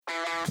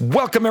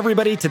Welcome,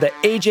 everybody, to the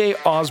AJ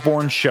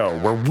Osborne Show,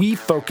 where we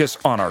focus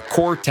on our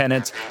core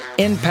tenets: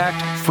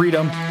 impact,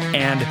 freedom,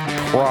 and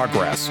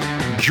progress.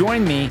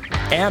 Join me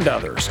and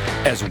others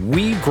as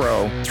we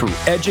grow through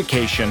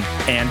education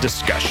and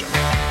discussion.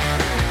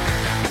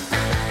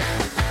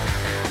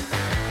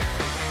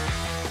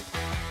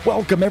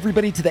 Welcome,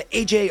 everybody, to the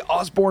AJ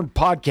Osborne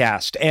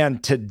Podcast.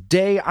 And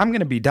today I'm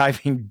going to be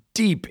diving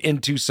deep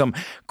into some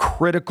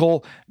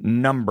critical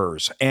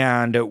numbers.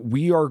 And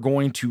we are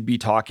going to be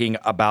talking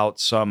about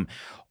some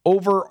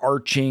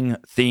overarching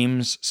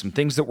themes, some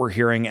things that we're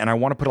hearing. And I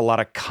want to put a lot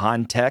of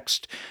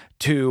context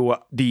to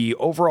the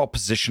overall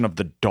position of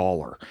the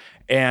dollar.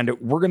 And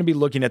we're going to be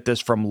looking at this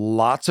from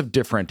lots of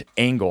different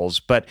angles,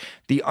 but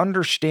the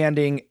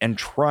understanding and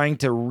trying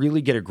to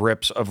really get a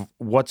grip of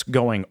what's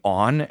going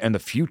on and the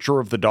future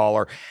of the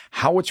dollar,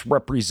 how it's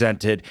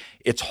represented,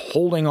 its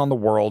holding on the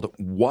world,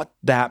 what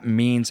that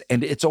means,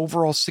 and its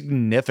overall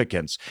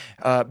significance.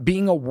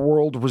 Being a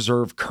world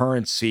reserve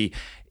currency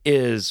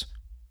is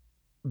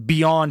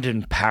beyond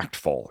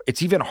impactful.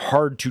 It's even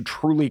hard to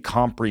truly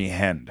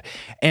comprehend.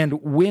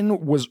 And when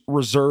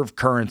reserve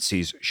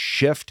currencies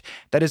shift,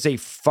 that is a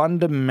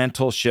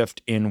fundamental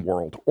shift in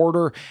world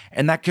order,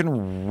 and that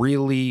can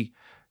really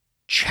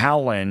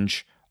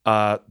challenge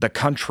the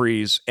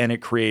countries, and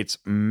it creates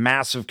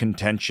massive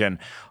contention,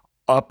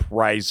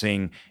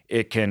 uprising.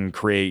 It can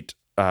create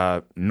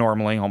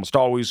normally, almost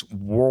always,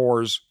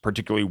 wars,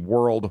 particularly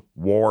world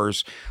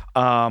wars.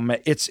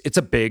 It's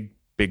a big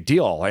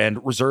deal.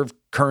 And reserve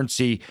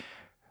currency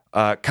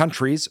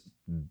countries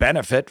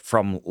benefit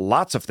from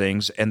lots of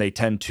things, and they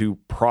tend to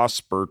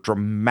prosper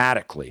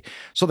dramatically.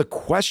 So the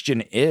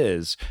question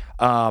is,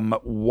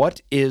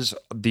 what is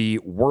the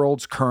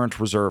world's current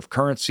reserve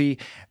currency?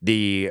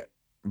 The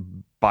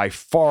by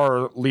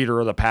far leader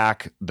of the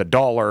pack, the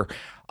dollar.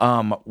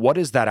 What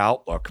is that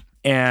outlook?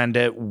 And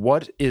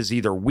what is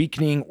either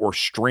weakening or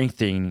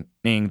strengthening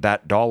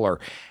that dollar?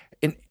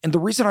 And the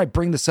reason I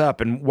bring this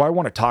up and why I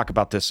want to talk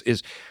about this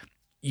is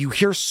you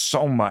hear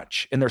so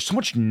much, and there's so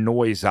much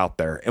noise out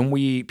there, and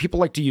people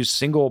like to use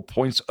single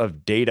points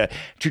of data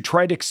to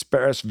try to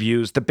express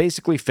views that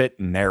basically fit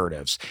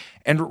narratives.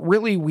 And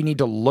really, we need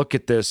to look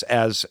at this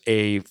as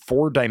a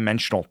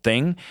four-dimensional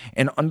thing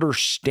and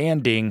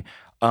understanding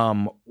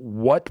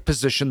what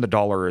position the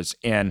dollar is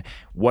in,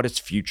 what its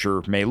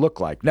future may look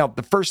like. Now,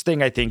 the first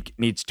thing I think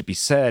needs to be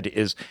said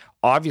is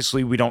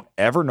obviously we don't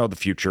ever know the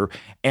future,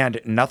 and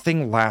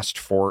nothing lasts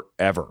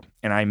forever.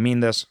 And I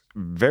mean this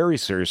very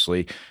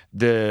seriously.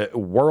 The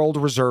world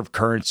reserve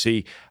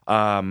currency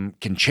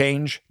can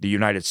change. The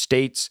United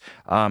States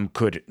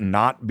could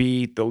not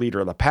be the leader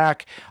of the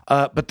pack,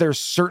 but there's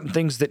certain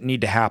things that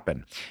need to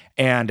happen.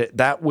 And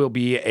that will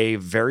be a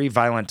very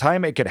violent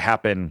time. It could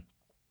happen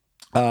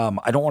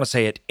I don't want to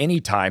say at any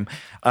time,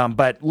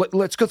 but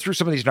let's go through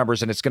some of these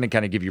numbers, and it's going to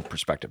kind of give you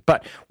perspective.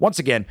 But once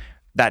again,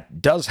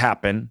 that does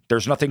happen.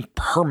 There's nothing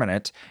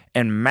permanent,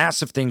 and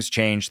massive things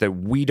change that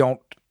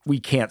we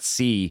can't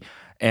see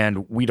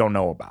and we don't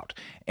know about.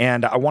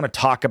 And I want to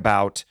talk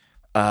about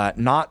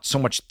not so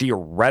much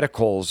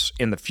theoreticals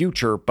in the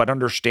future, but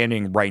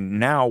understanding right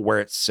now where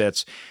it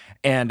sits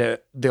and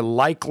the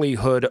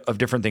likelihood of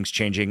different things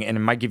changing. And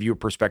it might give you a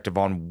perspective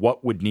on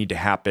what would need to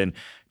happen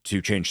to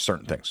change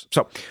certain things.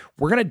 So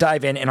we're going to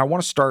dive in, and I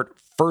want to start,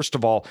 first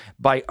of all,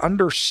 by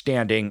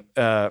understanding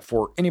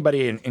for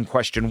anybody in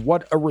question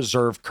what a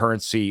reserve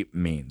currency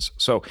means.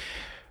 So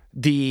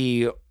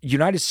the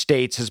United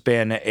States has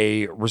been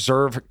a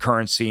reserve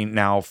currency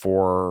now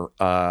for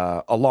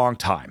a long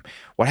time.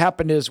 What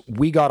happened is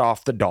we got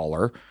off the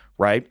dollar,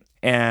 right?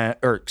 We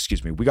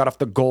got off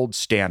the gold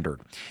standard.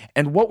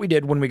 And what we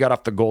did when we got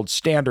off the gold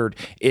standard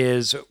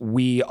is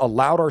we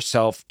allowed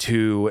ourselves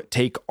to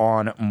take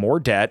on more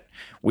debt.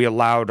 We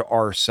allowed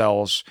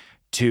ourselves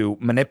to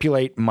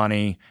manipulate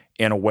money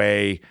in a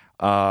way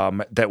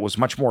that was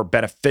much more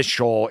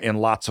beneficial in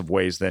lots of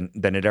ways than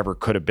it ever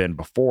could have been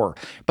before.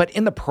 But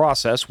in the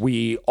process,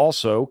 we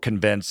also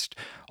convinced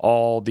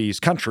all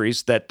these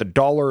countries that the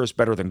dollar is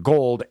better than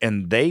gold,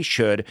 and they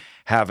should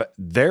have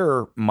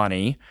their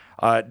money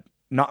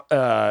not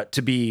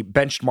to be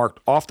benchmarked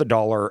off the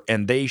dollar,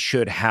 and they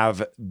should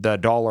have the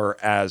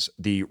dollar as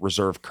the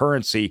reserve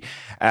currency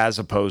as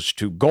opposed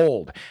to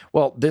gold.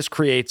 Well, this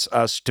creates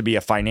us to be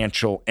a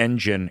financial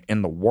engine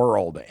in the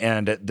world,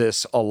 and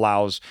this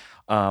allows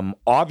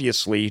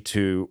obviously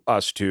to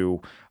us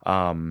to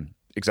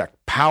exact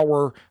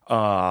power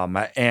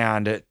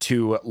and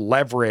to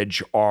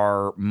leverage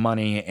our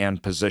money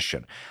and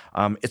position.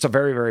 It's a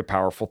very, very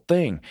powerful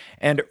thing.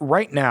 And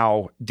right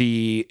now,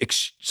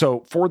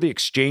 for the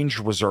exchange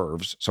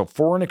reserves, so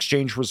foreign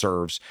exchange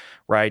reserves,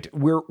 right,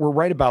 we're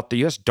right about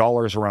the US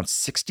dollar is around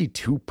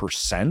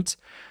 62%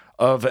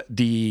 of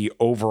the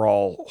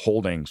overall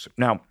holdings.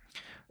 Now,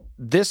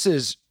 this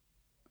is,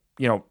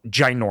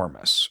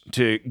 ginormous.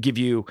 To give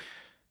you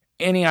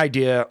any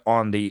idea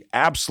on the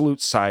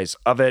absolute size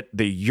of it,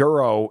 the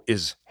euro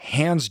is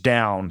hands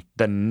down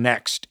the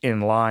next in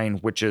line,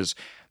 which is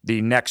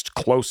the next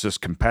closest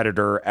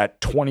competitor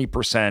at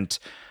 20%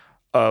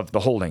 of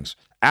the holdings.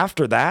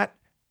 After that,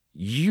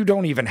 you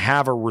don't even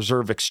have a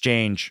reserve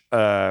exchange,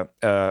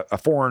 a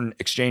foreign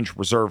exchange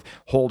reserve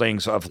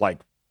holdings of like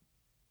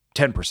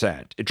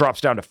 10%. It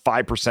drops down to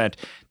 5%,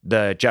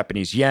 the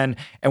Japanese yen.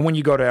 And when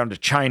you go down to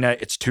China,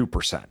 it's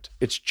 2%.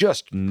 It's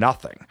just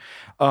nothing.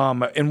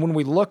 And when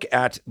we look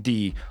at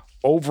the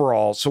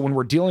overall, so when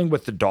we're dealing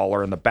with the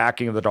dollar and the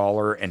backing of the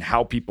dollar and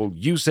how people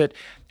use it,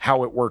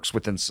 how it works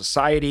within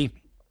society,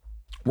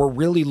 we're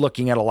really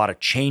looking at a lot of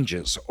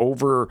changes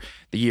over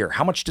the year.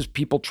 How much does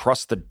people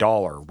trust the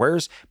dollar?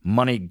 Where's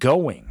money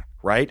going?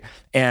 Right?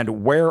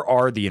 And where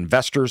are the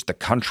investors, the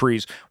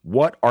countries?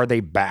 What are they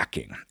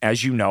backing?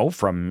 As you know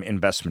from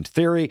investment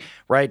theory,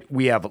 right?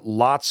 We have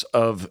lots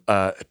of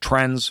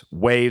trends,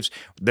 waves.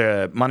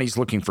 The money's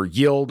looking for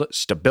yield,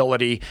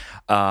 stability.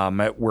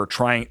 People are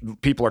trying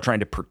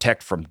to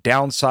protect from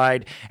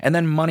downside. And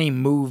then money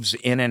moves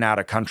in and out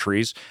of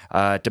countries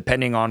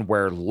depending on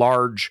where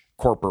large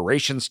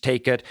corporations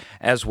take it,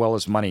 as well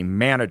as money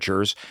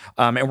managers.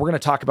 And we're going to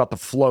talk about the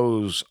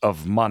flows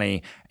of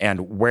money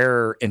and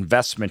where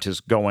investment is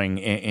going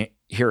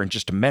here in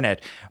just a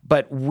minute.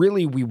 But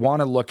really, we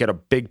want to look at a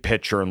big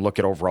picture and look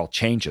at overall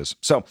changes.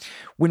 So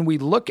when we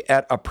look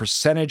at a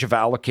percentage of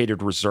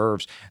allocated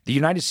reserves, the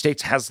United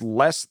States has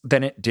less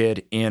than it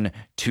did in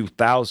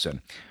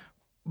 2000.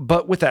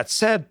 But with that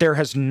said, there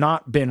has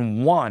not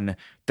been one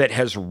that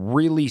has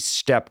really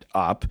stepped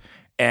up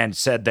and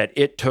said that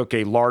it took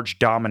a large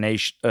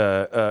domination,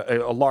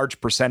 a large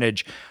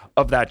percentage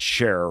of that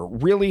share.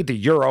 Really, the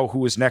euro,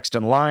 who is next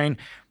in line,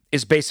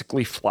 is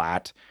basically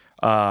flat.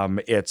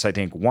 It's, I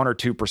think, 1 or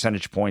 2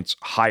 percentage points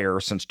higher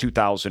since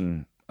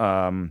 2000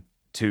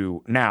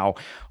 to now.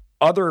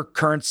 Other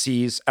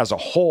currencies as a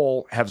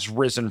whole have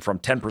risen from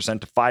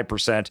 10% to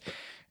 5%,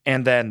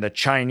 and then the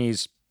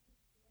Chinese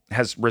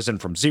has risen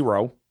from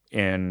 0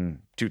 in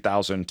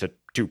 2000 to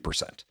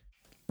 2%,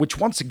 which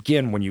once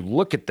again, when you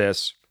look at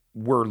this,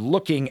 we're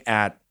looking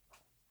at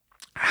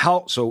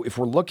so if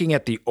we're looking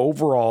at the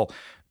overall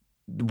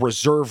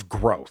reserve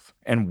growth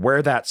and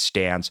where that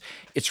stands,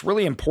 it's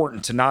really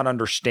important to not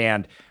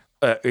understand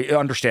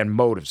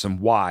motives and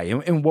why.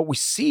 And what we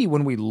see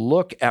when we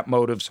look at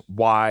motives,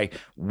 why,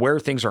 where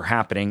things are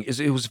happening,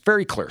 is it was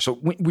very clear. So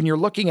when you're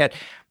looking at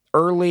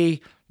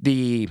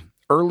the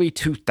early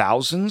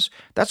 2000s,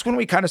 that's when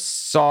we kind of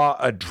saw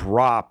a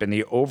drop in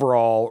the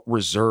overall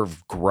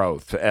reserve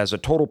growth as a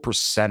total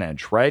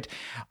percentage, right?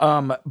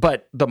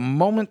 But the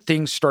moment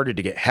things started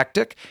to get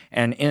hectic,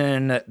 and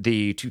in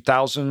the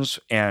 2000s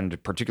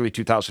and particularly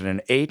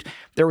 2008,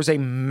 there was a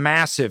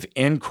massive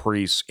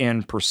increase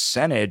in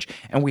percentage,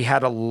 and we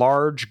had a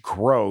large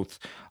growth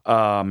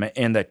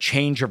in the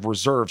change of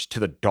reserves to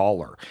the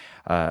dollar,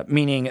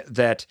 meaning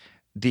that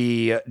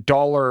the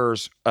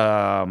dollar's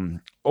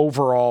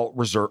overall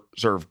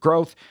reserve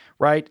growth,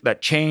 right?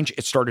 That change,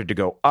 it started to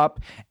go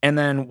up. And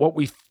then what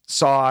we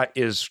saw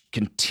is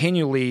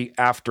continually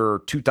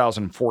after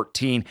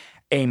 2014,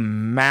 a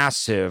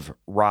massive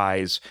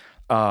rise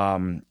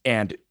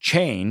and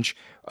change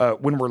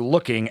when we're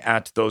looking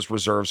at those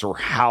reserves or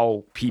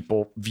how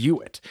people view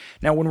it.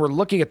 Now, when we're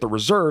looking at the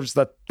reserves,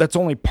 that's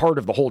only part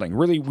of the holding.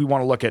 Really, we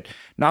want to look at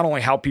not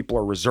only how people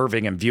are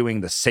reserving and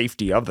viewing the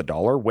safety of the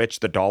dollar,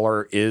 which the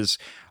dollar is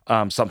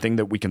something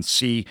that we can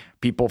see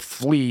people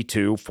flee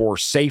to for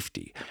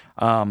safety.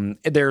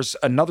 There's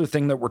another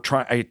thing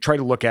that I try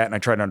to look at and I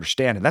try to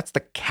understand, and that's the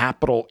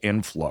capital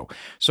inflow.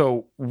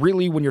 So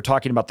really, when you're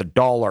talking about the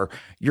dollar,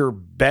 you're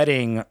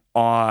betting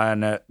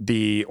on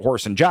the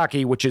horse and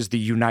jockey, which is the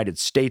United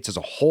States as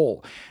a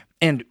whole.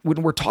 And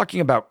when we're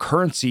talking about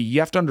currency, you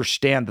have to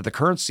understand that the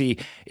currency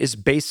is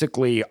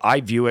basically,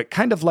 I view it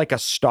kind of like a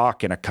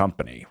stock in a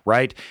company,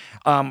 right?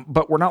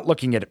 But we're not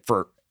looking at it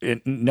for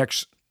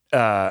next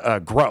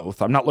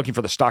growth. I'm not looking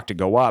for the stock to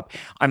go up.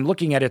 I'm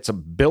looking at its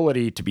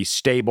ability to be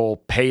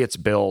stable, pay its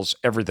bills,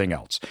 everything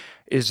else.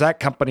 Is that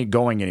company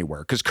going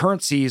anywhere? Because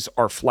currencies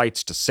are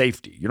flights to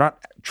safety. You're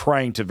not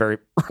trying to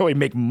really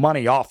make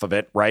money off of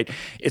it, right?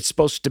 It's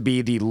supposed to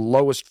be the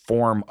lowest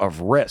form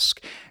of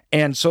risk.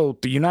 And so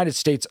the United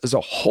States as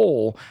a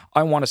whole,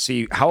 I want to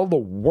see how the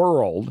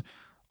world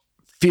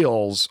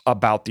feels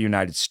about the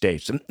United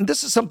States. And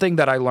this is something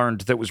that I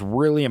learned that was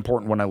really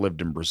important when I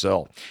lived in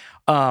Brazil.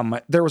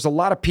 There was a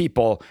lot of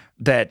people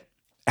that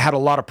had a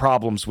lot of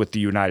problems with the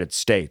United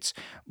States,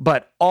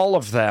 but all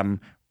of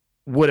them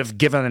would have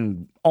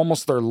given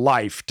almost their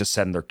life to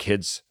send their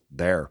kids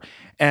there.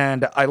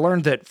 And I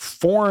learned that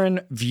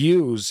foreign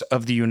views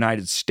of the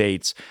United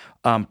States,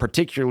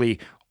 particularly,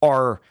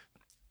 are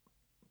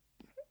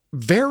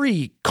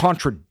very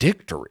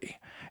contradictory.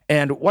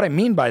 And what I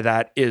mean by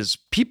that is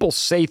people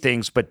say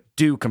things but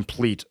do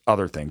complete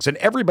other things. And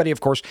everybody,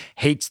 of course,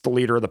 hates the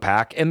leader of the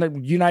pack. And the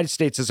United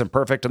States isn't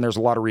perfect, and there's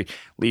a lot of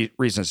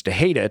reasons to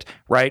hate it,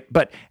 right?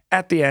 But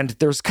at the end,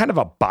 there's kind of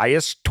a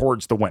bias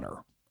towards the winner.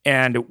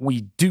 And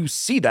we do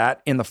see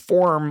that in the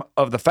form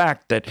of the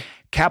fact that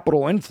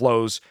capital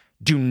inflows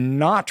do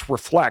not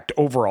reflect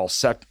overall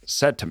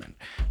sentiment.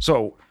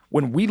 So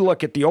when we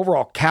look at the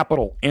overall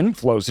capital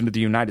inflows into the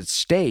United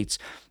States,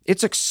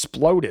 it's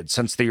exploded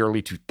since the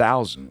early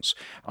 2000s.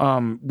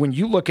 When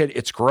you look at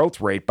its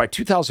growth rate by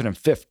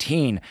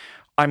 2015,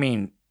 I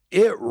mean,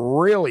 it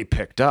really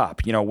picked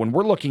up. When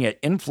we're looking at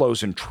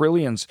inflows in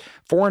trillions,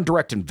 foreign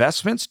direct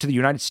investments to the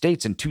United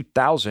States in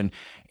 2000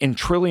 in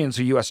trillions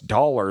of US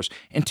dollars.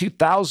 In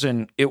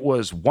 2000, it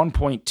was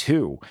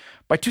 1.2.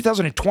 By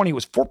 2020, it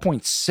was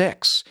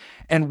 4.6.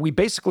 And we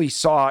basically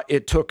saw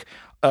it took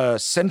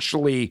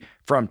essentially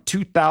from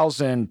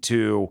 2000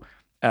 to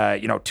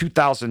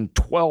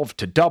 2012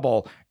 to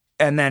double.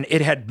 And then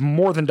it had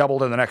more than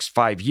doubled in the next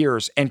 5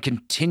 years and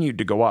continued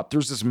to go up.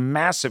 There's this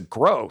massive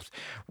growth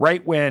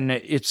right when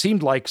it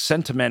seemed like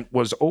sentiment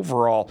was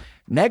overall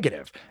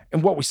negative.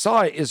 And what we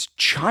saw is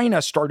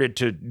China started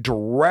to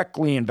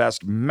directly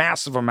invest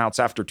massive amounts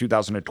after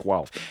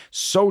 2012.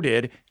 So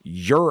did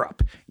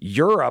Europe.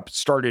 Europe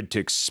started to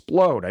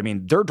explode. I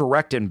mean, their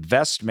direct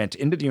investment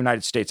into the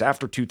United States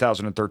after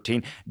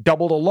 2013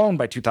 doubled alone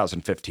by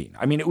 2015.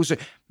 I mean, it was a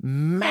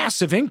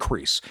massive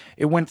increase.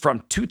 It went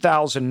from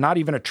 2000, not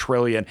even a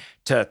trillion,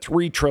 to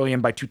 3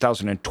 trillion by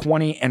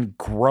 2020 and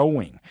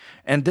growing.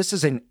 And this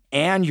is an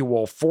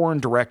annual foreign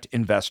direct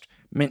investment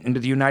into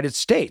the United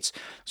States.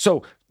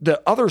 So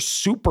the other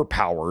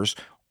superpowers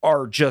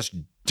are just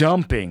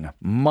dumping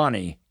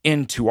money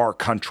into our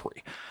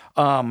country.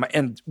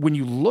 And when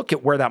you look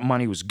at where that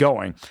money was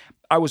going,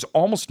 I was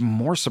almost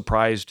more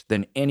surprised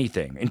than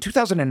anything. In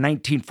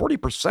 2019,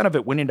 40% of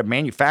it went into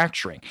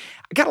manufacturing.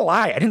 I gotta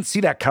lie, I didn't see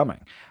that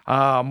coming.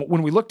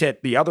 When we looked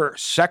at the other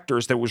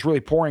sectors that was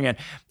really pouring in,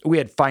 we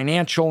had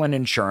financial and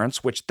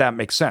insurance, which that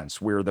makes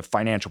sense. We're the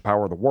financial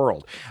power of the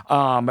world.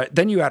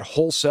 Then you had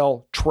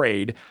wholesale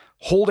trade,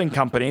 holding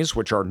companies,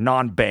 which are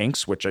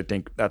non-banks, which I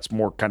think that's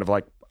more kind of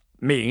like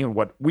me and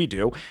what we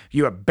do.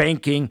 You have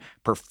banking,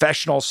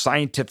 professional,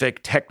 scientific,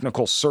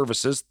 technical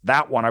services.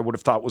 That one I would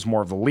have thought was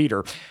more of the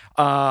leader.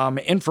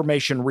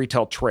 Information,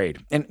 retail,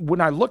 trade. And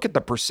when I look at the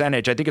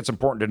percentage, I think it's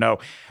important to know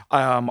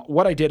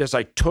what I did is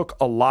I took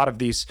a lot of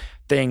these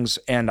things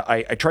and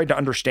I tried to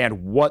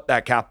understand what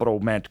that capital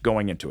meant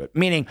going into it.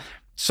 Meaning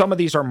some of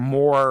these are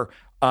more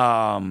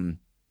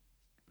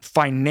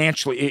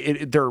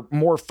financially, they're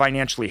more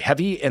financially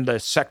heavy and the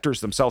sectors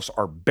themselves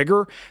are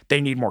bigger.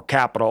 They need more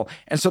capital.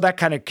 And so that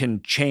kind of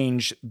can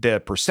change the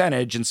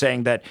percentage and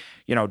saying that,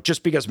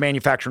 just because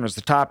manufacturing is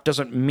the top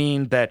doesn't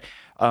mean that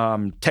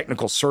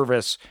technical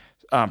service,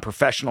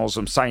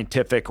 professionalism,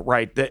 scientific,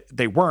 right, that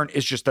they weren't.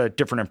 It's just a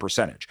different in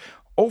percentage.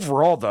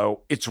 Overall,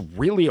 though, it's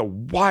really a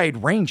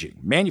wide-ranging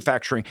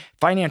manufacturing,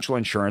 financial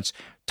insurance,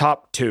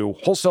 top 2,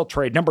 wholesale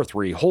trade, number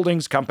 3,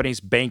 holdings,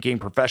 companies, banking,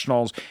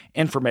 professionals,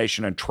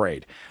 information, and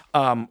trade.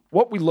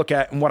 What we look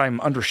at and what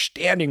I'm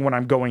understanding when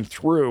I'm going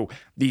through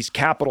these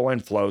capital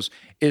inflows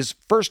is,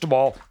 first of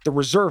all, the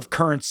reserve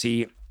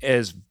currency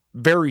is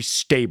very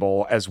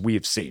stable, as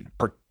we've seen,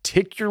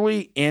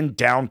 particularly in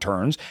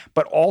downturns,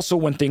 but also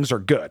when things are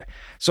good.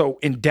 So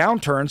in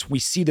downturns, we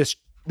see this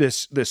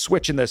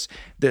switch in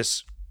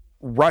this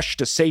rush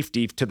to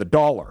safety to the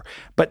dollar.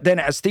 But then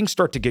as things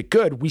start to get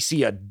good, we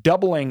see a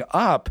doubling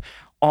up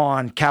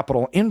on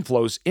capital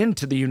inflows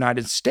into the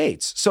United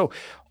States. So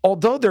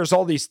although there's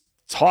all these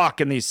talk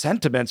and these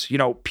sentiments,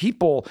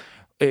 people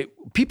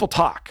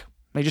talk.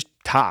 They just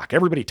talk.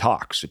 Everybody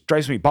talks. It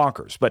drives me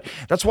bonkers. But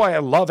that's why I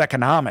love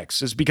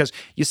economics, is because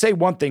you say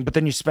one thing, but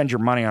then you spend your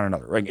money on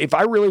another. Right? If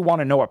I really want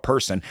to know a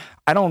person,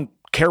 I don't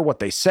care what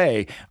they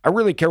say. I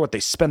really care what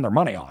they spend their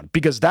money on,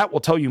 because that will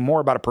tell you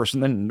more about a person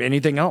than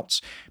anything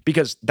else,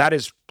 because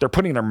they're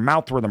putting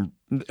their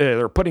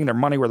they're putting their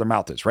money where their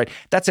mouth is, right?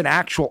 That's an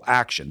actual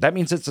action. That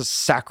means it's a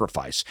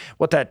sacrifice.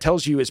 What that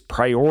tells you is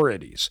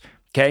priorities.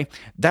 Okay.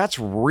 That's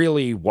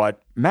really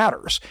what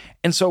matters.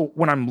 And so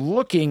when I'm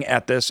looking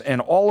at this and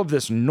all of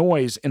this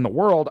noise in the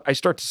world, I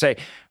start to say,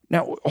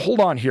 now, hold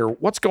on here.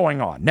 What's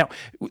going on? Now,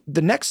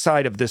 the next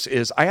side of this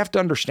is I have to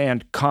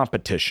understand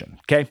competition.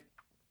 Okay.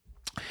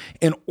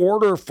 In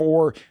order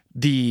for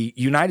the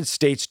United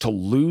States to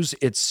lose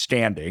its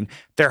standing,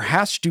 there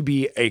has to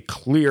be a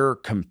clear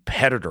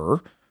competitor,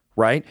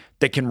 right,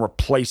 that can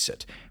replace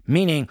it.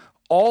 Meaning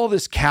all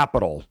this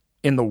capital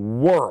in the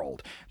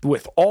world,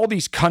 with all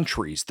these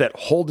countries that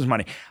hold this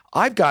money,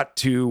 I've got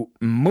to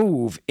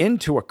move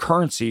into a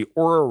currency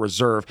or a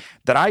reserve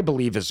that I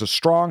believe is as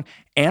strong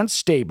and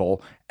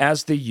stable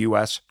as the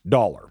US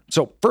dollar.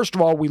 So first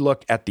of all, we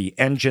look at the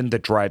engine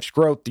that drives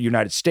growth, the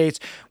United States,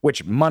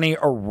 which money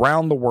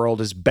around the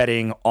world is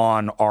betting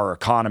on our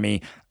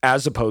economy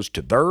as opposed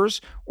to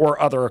theirs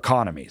or other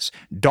economies.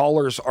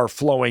 Dollars are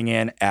flowing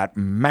in at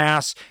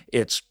mass.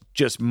 It's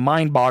just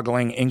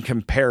mind-boggling in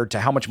compared to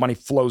how much money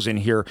flows in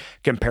here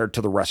compared to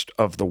the rest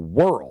of the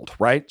world,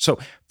 right? So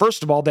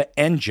first of all, the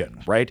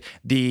engine, right?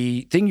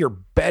 The thing you're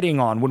betting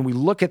on, when we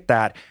look at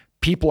that,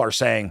 people are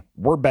saying,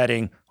 we're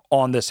betting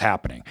on this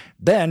happening.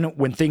 Then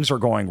when things are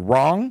going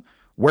wrong,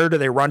 where do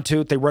they run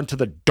to? They run to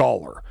the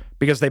dollar,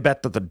 because they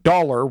bet that the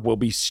dollar will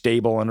be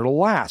stable and it'll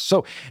last.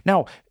 So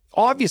now,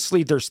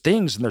 obviously there's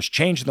things and there's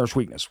change and there's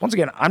weakness. Once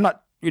again,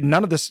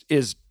 none of this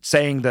is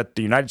saying that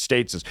the United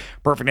States is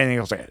perfect. Anything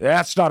else?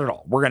 That's not at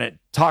all. We're going to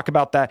talk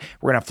about that.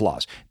 We're going to have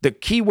flaws. The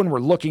key when we're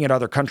looking at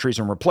other countries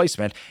and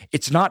replacement,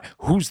 it's not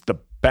who's the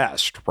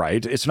best,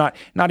 right? It's not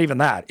even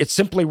that. It's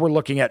simply we're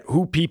looking at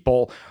who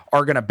people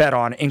are going to bet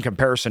on in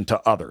comparison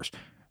to others.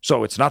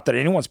 So it's not that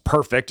anyone's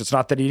perfect. It's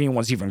not that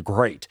anyone's even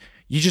great.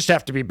 You just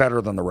have to be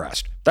better than the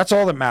rest. That's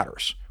all that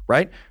matters,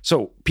 right?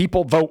 So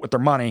people vote with their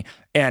money.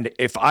 And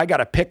if I got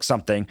to pick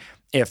something,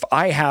 if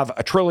I have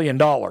 $1 trillion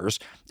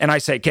and I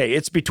say, okay,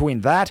 it's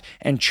between that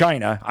and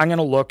China, I'm going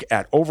to look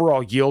at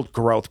overall yield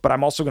growth, but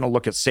I'm also going to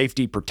look at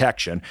safety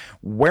protection.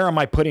 Where am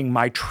I putting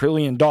my $1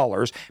 trillion?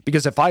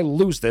 Because if I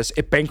lose this,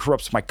 it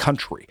bankrupts my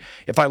country.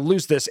 If I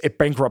lose this, it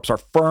bankrupts our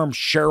firm,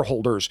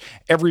 shareholders,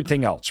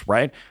 everything else,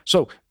 right?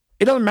 So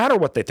it doesn't matter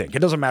what they think. It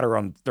doesn't matter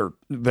on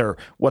their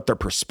what their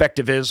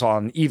perspective is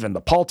on even the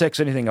politics,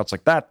 anything else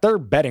like that. They're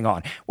betting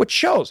on, which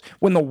shows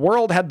when the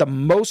world had the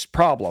most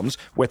problems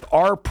with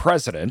our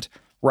president,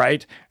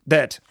 right,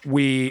 that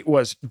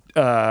was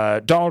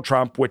Donald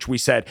Trump, which we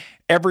said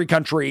every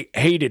country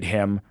hated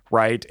him,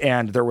 right?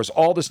 And there was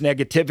all this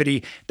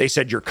negativity. They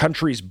said your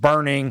country's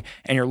burning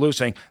and you're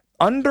losing.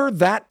 Under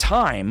that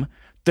time,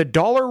 the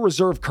dollar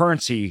reserve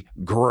currency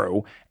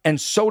grew, and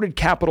so did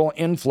capital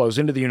inflows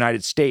into the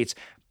United States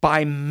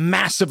by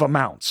massive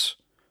amounts,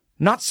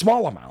 not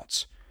small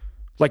amounts.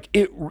 Like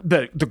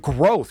the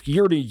growth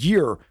year to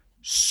year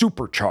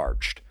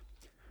supercharged.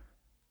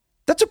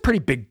 That's a pretty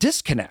big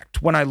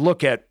disconnect when I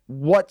look at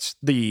what's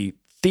the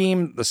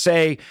theme, the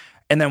say,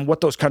 and then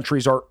what those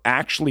countries are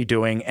actually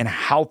doing and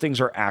how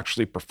things are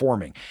actually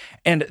performing.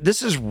 And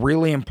this is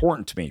really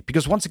important to me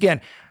because once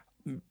again,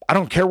 I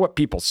don't care what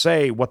people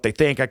say, what they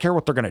think. I care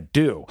what they're going to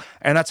do.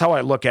 And that's how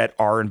I look at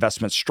our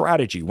investment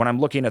strategy. When I'm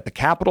looking at the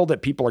capital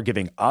that people are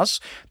giving us,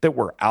 that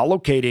we're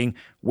allocating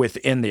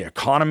within the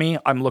economy,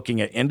 I'm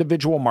looking at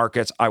individual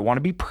markets. I want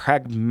to be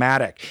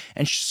pragmatic,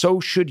 and so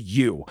should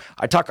you.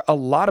 I talk a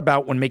lot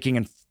about when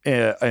making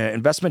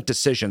investment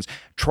decisions,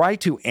 try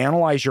to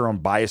analyze your own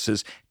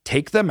biases,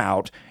 take them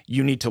out.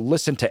 You need to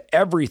listen to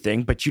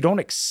everything, but you don't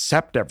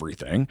accept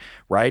everything,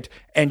 right?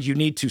 And you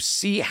need to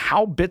see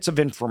how bits of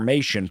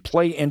information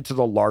play into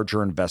the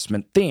larger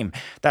investment theme.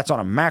 That's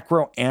on a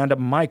macro and a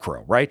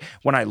micro, right?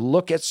 When I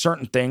look at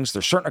certain things,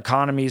 there's certain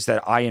economies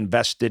that I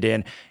invested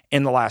in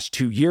the last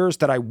 2 years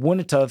that I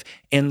wouldn't have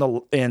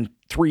in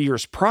 3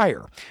 years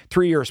prior.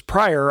 3 years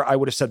prior, I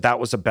would have said that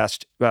was the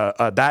best,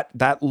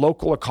 that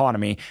local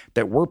economy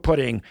that we're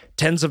putting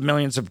tens of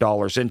millions of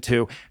dollars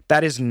into,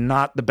 that is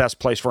not the best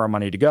place for our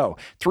money to go.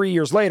 3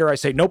 years later, I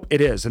say, nope,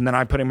 it is. And then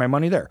I'm putting my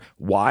money there.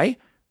 Why?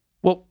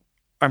 Well,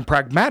 I'm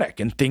pragmatic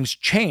and things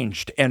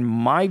changed. And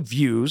my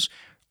views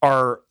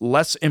are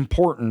less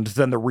important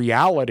than the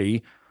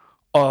reality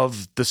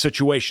of the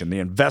situation, the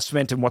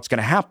investment, and what's going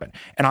to happen.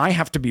 And I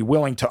have to be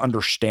willing to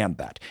understand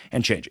that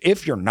and change.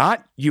 If you're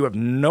not, you have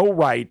no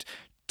right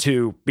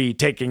to be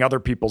taking other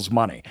people's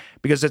money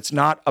because it's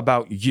not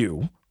about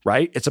you,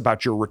 right? It's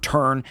about your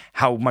return,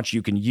 how much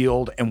you can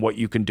yield, and what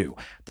you can do.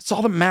 That's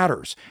all that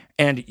matters.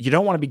 And you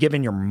don't want to be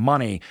giving your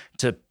money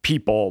to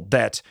people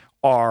that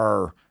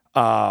are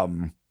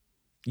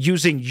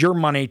using your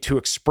money to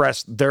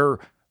express their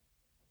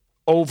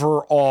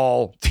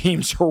overall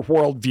themes or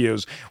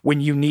worldviews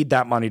when you need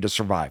that money to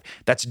survive.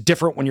 That's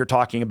different when you're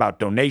talking about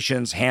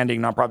donations,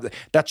 handing nonprofit.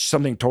 That's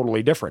something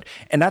totally different.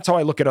 And that's how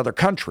I look at other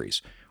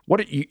countries.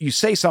 You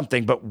say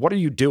something, but what are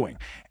you doing?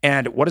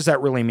 And what does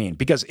that really mean?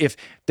 Because if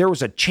there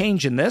was a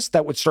change in this,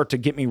 that would start to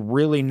get me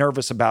really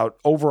nervous about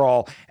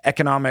overall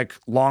economic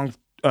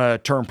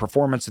long-term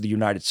performance of the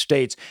United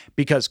States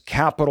because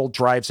capital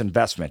drives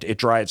investment. It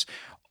drives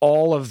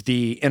all of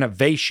the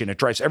innovation. It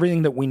drives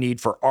everything that we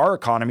need for our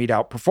economy to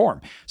outperform.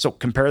 So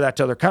compare that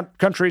to other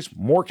countries,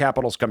 more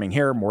capital's coming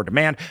here, more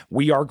demand.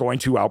 We are going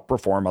to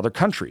outperform other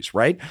countries,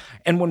 right?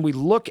 And when we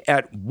look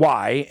at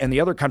why and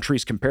the other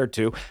countries compared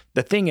to,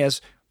 the thing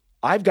is,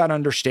 I've got to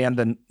understand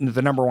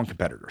the number one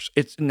competitors.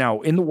 It's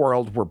now in the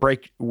world,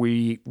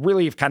 we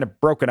really have kind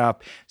of broken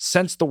up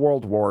since the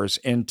world wars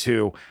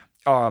into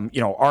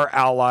our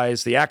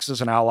allies, the Axis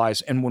and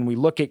allies. And when we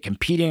look at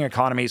competing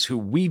economies who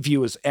we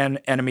view as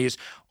enemies,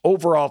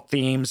 overall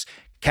themes,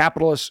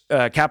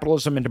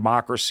 capitalism and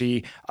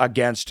democracy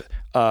against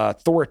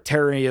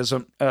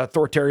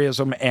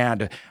authoritarianism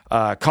and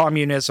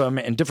communism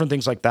and different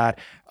things like that,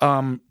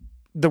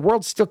 the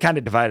world's still kind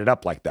of divided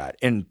up like that,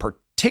 in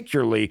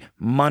particularly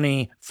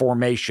money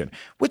formation,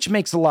 which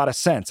makes a lot of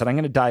sense, and I'm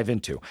going to dive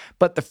into.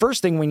 But the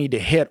first thing we need to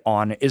hit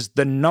on is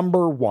the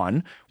number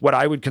one, what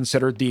I would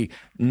consider the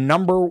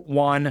number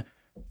one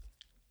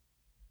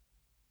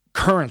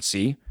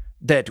currency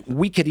that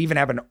we could even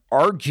have an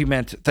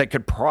argument that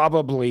could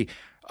probably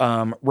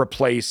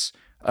replace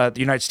the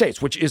United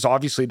States, which is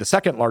obviously the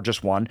second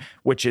largest one,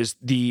 which is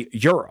the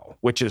euro,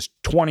 which is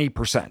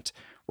 20%,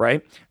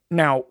 right?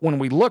 Now, when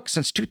we look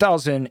since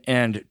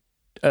 2002,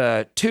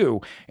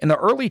 in the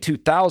early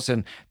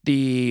 2000s,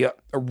 the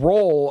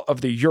role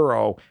of the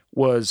euro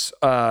was,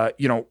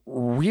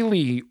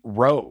 really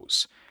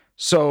rose.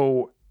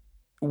 So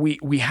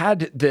we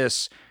had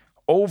this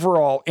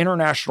overall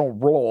international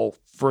roll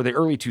for the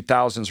early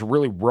 2000s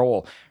really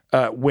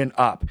went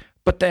up.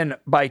 But then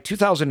by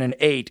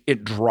 2008,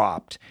 it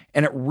dropped,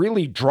 and it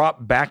really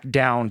dropped back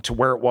down to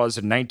where it was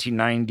in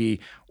 1990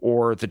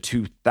 or the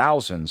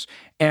 2000s.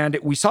 And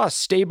we saw a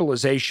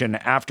stabilization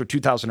after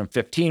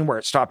 2015 where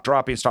it stopped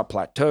dropping, stopped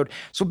plateaued.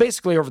 So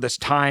basically over this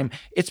time,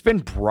 it's been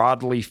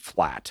broadly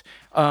flat.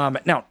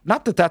 Now,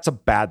 not that that's a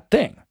bad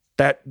thing,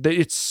 that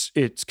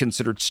it's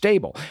considered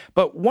stable.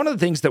 But one of the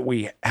things that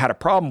we had a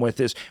problem with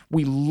is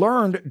we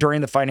learned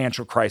during the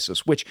financial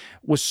crisis, which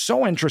was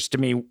so interesting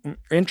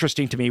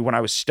to me when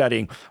I was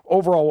studying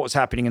overall what was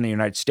happening in the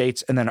United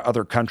States and then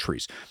other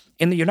countries.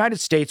 In the United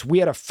States, we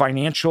had a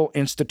financial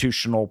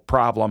institutional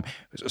problem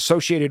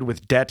associated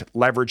with debt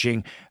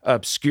leveraging,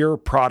 obscure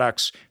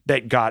products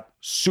that got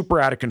super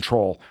out of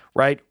control,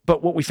 right?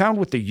 But what we found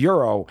with the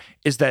euro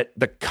is that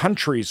the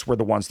countries were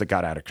the ones that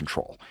got out of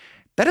control.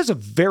 That is a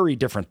very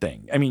different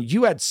thing. I mean,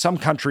 you had some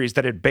countries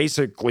that had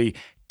basically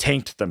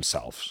tanked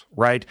themselves,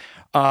 right?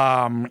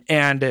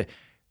 And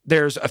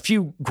there's a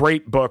few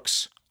great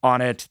books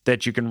on it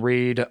that you can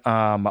read.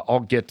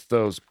 I'll get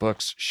those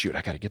books. Shoot,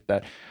 I got to get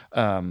that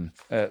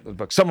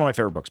book. Some of my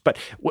favorite books. But,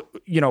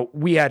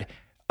 we had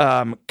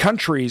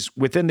countries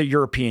within the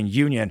European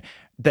Union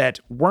that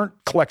weren't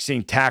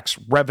collecting tax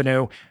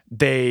revenue.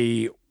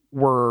 They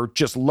were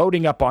just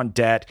loading up on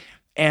debt.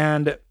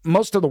 And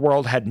most of the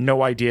world had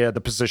no idea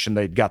the position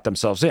they'd got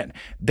themselves in.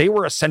 They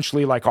were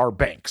essentially like our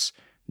banks.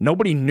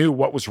 Nobody knew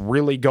what was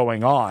really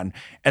going on.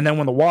 And then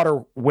when the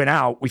water went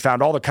out, we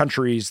found all the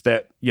countries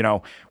that,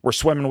 were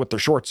swimming with their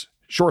shorts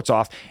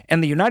off.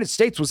 And the United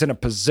States was in a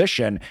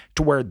position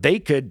to where they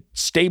could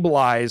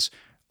stabilize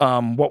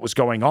what was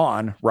going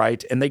on,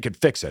 right? And they could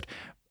fix it.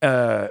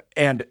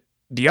 And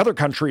the other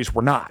countries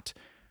were not.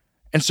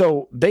 And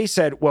so they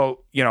said,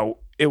 well,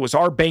 it was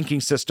our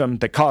banking system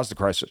that caused the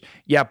crisis.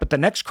 Yeah, but the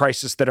next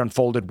crisis that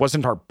unfolded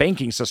wasn't our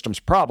banking system's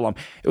problem.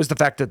 It was the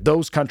fact that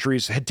those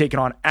countries had taken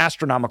on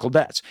astronomical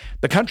debts.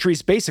 The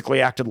countries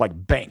basically acted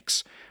like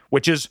banks,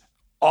 which is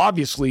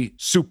obviously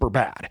super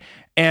bad.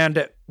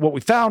 And what we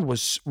found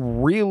was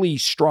really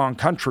strong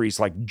countries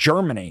like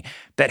Germany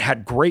that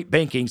had great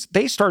bankings.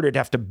 They started to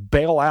have to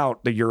bail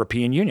out the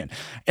European Union.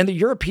 And the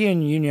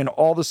European Union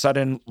all of a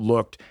sudden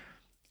looked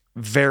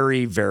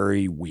very,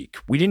 very weak.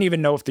 We didn't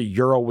even know if the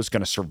euro was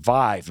going to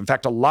survive. In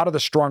fact, a lot of the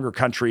stronger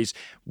countries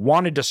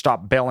wanted to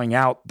stop bailing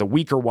out the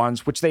weaker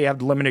ones, which they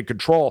had limited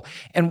control.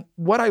 And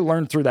what I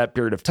learned through that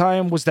period of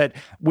time was that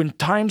when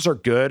times are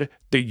good,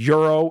 the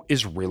euro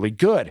is really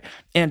good.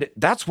 And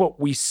that's what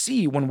we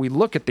see when we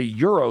look at the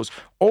euro's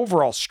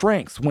overall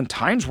strength. When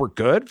times were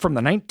good from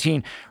the late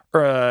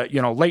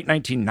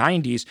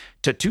 1990s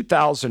to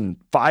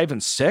 2005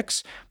 and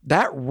 6,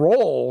 that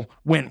roll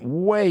went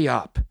way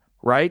up.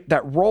 Right?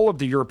 That role of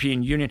the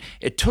European Union,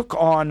 it took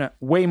on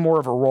way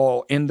more of a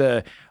role in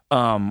the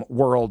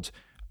world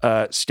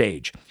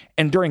stage.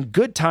 And during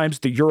good times,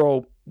 the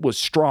euro was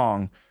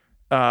strong.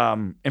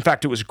 In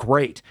fact, it was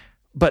great.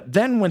 But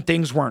then when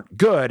things weren't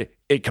good,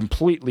 it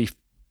completely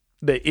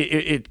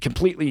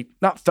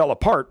not fell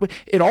apart, but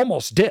it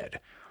almost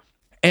did.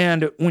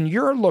 And when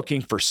you're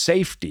looking for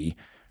safety,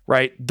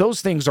 right,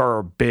 those things are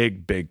a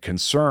big, big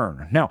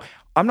concern. Now,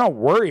 I'm not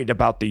worried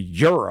about the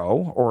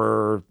euro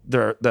or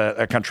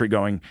the country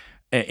going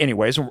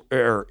anyways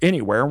or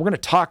anywhere, and we're going to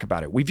talk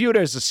about it. We view it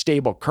as a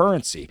stable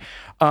currency,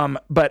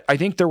 but I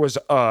think there was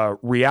a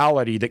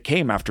reality that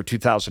came after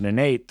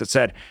 2008 that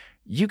said,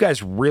 you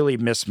guys really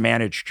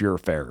mismanaged your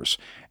affairs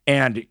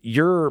and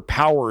your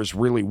power is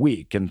really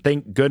weak. And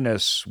thank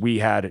goodness we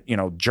had,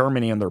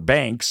 Germany and their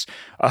banks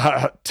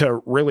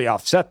to really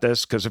offset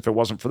this, because if it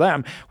wasn't for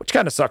them, which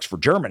kind of sucks for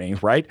Germany,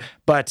 right?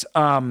 But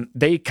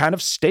they kind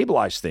of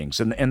stabilized things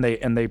and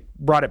they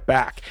brought it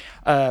back.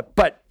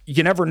 But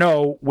you never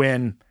know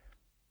when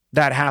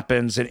that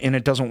happens and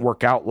it doesn't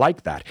work out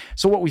like that.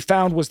 So what we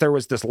found was there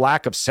was this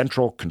lack of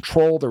central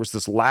control. There was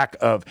this lack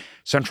of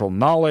central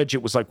knowledge.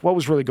 It was like, what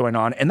was really going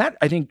on? And that,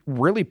 I think,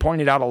 really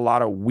pointed out a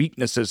lot of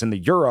weaknesses in the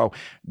euro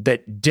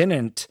that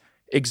didn't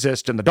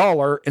exist in the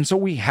dollar. And so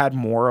we had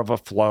more of a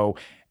flow,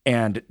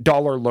 and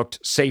dollar looked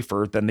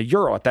safer than the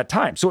euro at that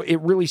time. So it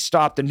really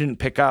stopped and didn't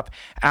pick up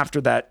after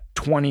that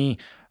 20%.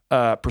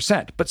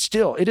 But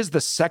still, it is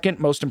the second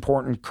most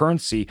important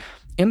currency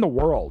in the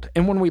world.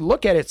 And when we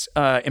look at its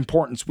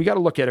importance, we got to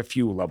look at a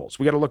few levels.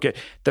 We got to look at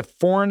the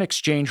foreign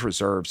exchange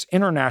reserves,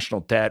 international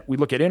debt. We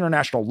look at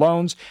international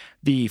loans,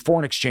 the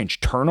foreign exchange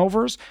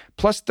turnovers,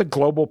 plus the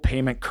global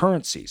payment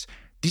currencies.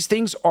 These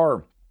things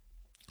are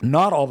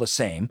not all the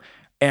same,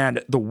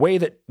 and the way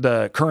that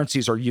the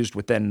currencies are used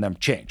within them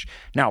change.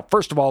 Now,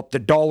 first of all, the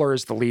dollar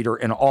is the leader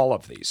in all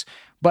of these.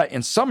 But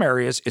in some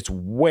areas, it's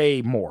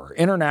way more.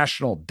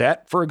 International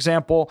debt, for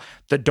example,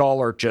 the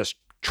dollar just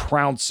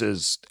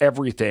trounces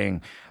everything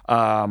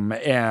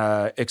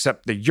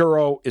except the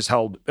euro is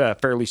held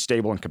fairly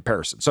stable in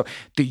comparison. So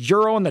the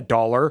euro and the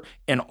dollar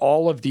in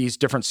all of these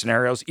different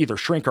scenarios either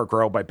shrink or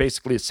grow by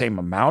basically the same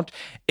amount,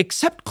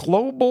 except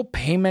global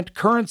payment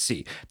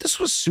currency. This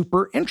was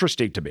super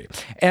interesting to me.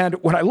 And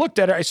when I looked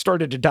at it, I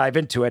started to dive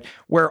into it,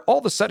 where all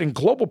of a sudden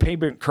global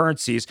payment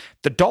currencies,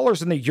 the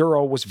dollars and the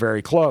euro was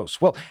very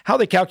close. Well, how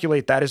they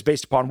calculate that is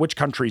based upon which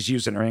countries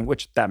use it,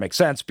 which that makes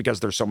sense because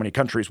there's so many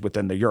countries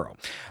within the euro.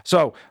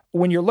 So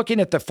when you're looking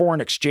at the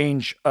foreign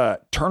exchange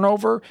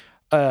turnover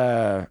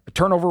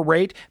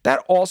rate,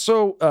 that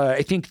also,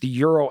 I think the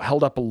euro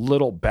held up a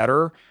little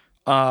better.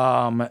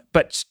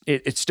 But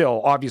it's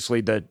still,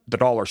 obviously the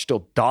dollar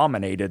still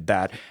dominated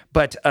that.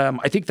 But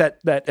I think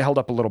that held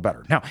up a little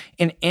better. Now,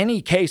 in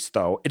any case,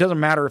 though, it doesn't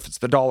matter if it's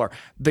the dollar.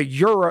 The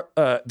euro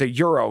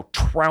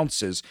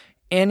trounces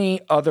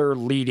any other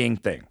leading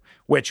thing,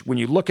 which when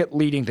you look at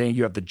leading thing,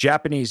 you have the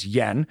Japanese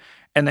yen,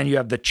 and then you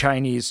have the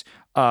Chinese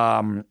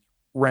renminbi.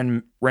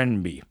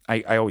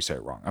 I always say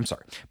it wrong. I'm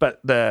sorry. But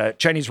the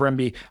Chinese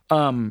renminbi,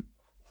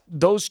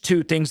 those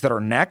two things that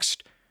are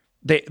next,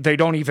 they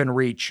don't even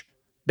reach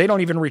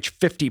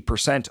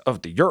 50%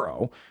 of the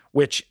euro,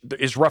 which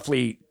is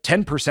roughly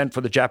 10%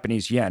 for the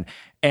Japanese yen,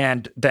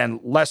 and then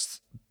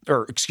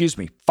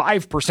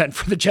 5%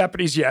 for the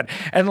Japanese yen,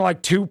 and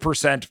like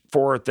 2%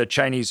 for the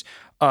Chinese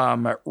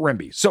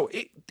renminbi. So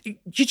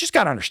you just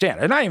got to understand,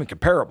 they're not even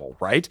comparable,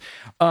 right?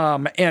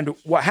 And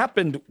what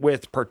happened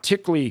with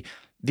particularly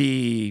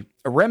the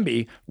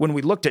renminbi, when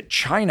we looked at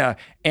China,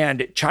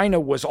 and China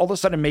was all of a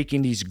sudden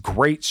making these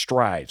great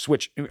strides,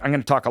 which I'm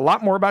going to talk a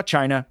lot more about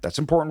China. That's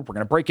important. We're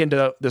going to break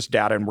into this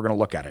data and we're going to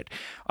look at it.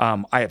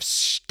 I have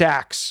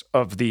stacks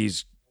of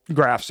these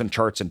graphs and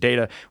charts and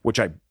data, which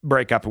I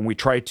break up and we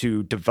try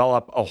to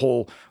develop a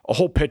whole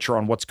picture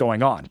on what's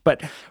going on.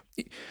 But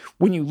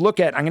when you look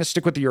at, I'm going to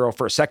stick with the euro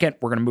for a second.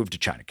 We're going to move to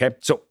China. Okay.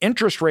 So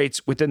interest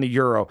rates within the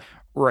euro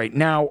right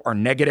now are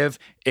negative.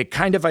 It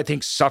kind of, I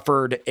think,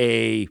 suffered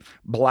a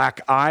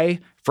black eye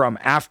from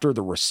after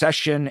the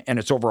recession and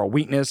its overall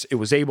weakness. It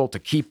was able to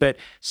keep it,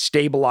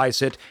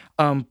 stabilize it.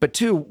 But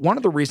two, one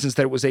of the reasons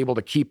that it was able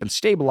to keep and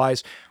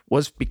stabilize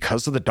was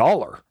because of the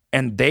dollar,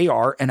 and they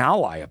are an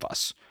ally of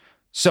us.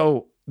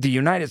 So the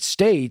United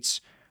States,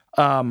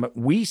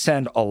 we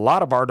send a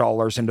lot of our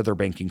dollars into their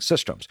banking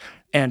systems.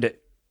 And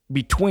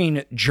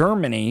between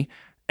Germany,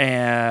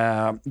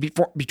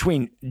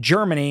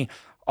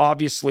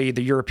 obviously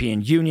the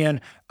European Union,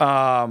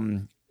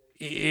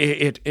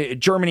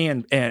 Germany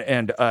and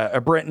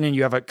Britain, and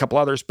you have a couple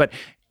others, but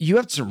you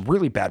have some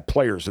really bad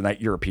players in that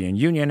European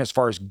Union as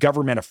far as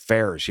government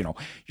affairs. You know,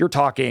 you're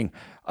talking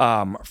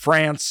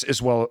France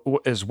as well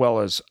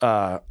as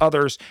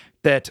others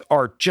that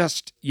are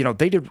just,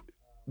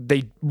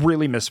 they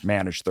really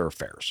mismanaged their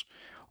affairs,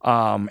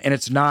 and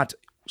it's not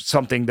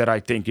something that I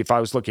think if I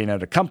was looking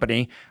at a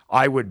company,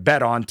 I would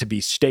bet on to be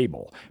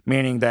stable,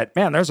 meaning that,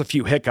 man, there's a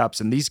few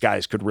hiccups and these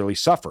guys could really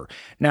suffer.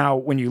 Now,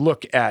 when you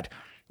look at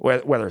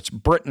whether it's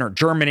Britain or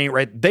Germany,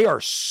 right, they are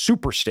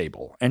super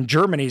stable. And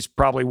Germany's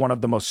probably one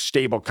of the most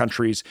stable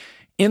countries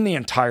in the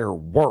entire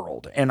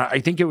world. And I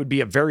think it would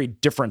be a very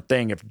different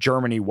thing if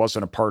Germany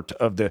wasn't a part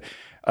of the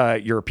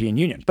European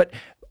Union. But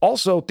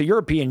also, the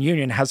European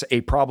Union has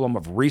a problem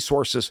of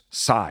resources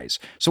size.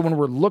 So when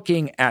we're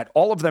looking at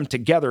all of them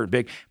together,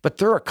 big, but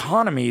their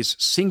economies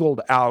singled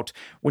out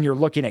when you're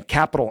looking at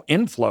capital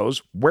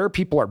inflows, where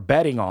people are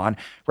betting on,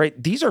 right?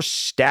 These are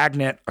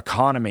stagnant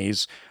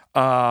economies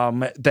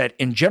that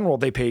in general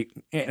they pay,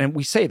 and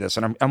we say this,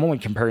 and I'm only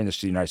comparing this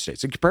to the United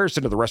States. In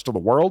comparison to the rest of the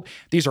world,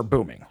 these are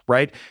booming,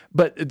 right?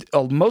 But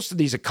most of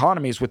these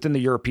economies within the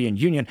European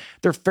Union,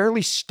 they're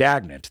fairly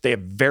stagnant. They have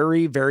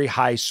very, very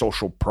high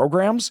social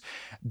programs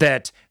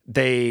that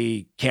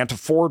they can't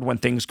afford when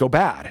things go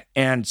bad.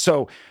 And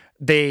so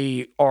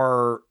they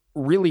are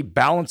really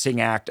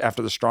balancing act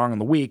after the strong and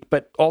the weak,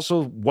 but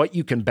also what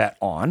you can bet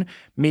on,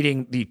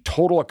 meaning the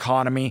total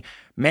economy,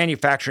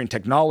 manufacturing,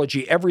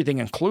 technology, everything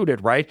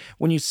included, right?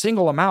 When you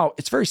single them out,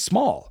 it's very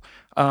small.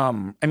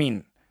 I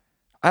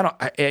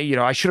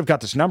should have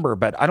got this number,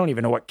 but I don't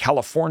even know what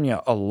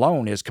California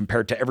alone is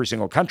compared to every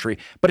single country,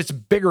 but it's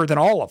bigger than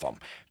all of them.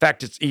 In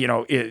fact,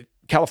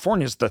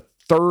 California is the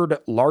third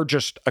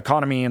largest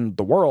economy in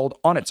the world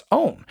on its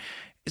own.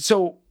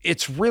 So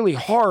it's really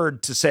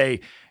hard to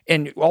say,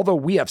 and although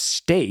we have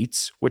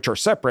states which are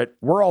separate,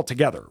 we're all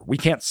together. We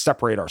can't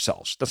separate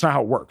ourselves. That's not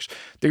how it works.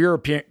 The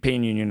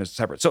European Union is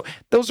separate. So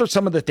those are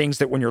some of the things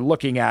that when you're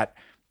looking at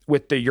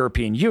with the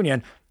European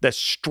Union, the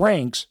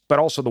strengths, but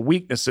also the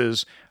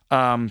weaknesses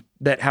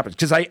that happen.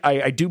 Because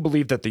I do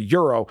believe that the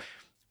euro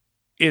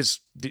is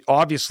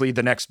obviously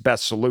the next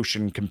best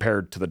solution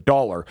compared to the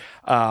dollar.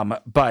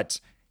 But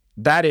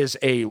that is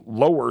a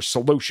lower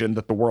solution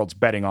that the world's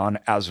betting on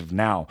as of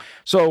now.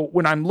 So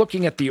when I'm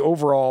looking at the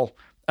overall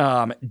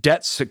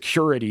debt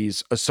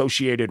securities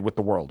associated with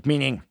the world,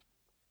 meaning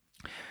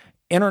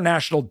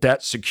international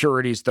debt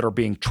securities that are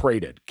being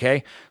traded,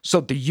 okay? So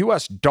the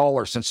US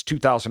dollar since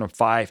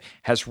 2005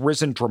 has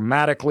risen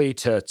dramatically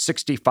to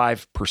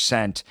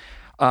 65%.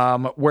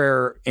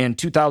 where in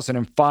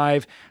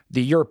 2005,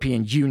 the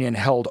European Union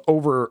held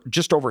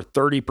just over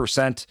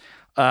 30%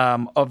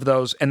 of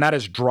those, and that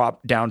has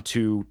dropped down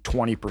to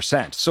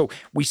 20%. So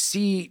we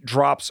see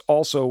drops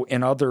also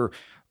in other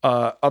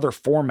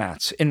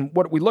formats. And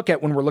what we look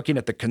at when we're looking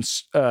at the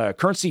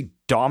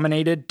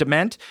currency-dominated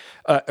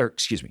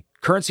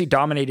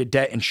currency-dominated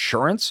debt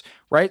insurance,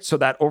 right? So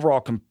that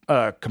overall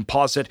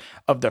composite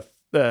of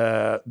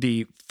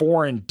the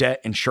foreign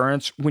debt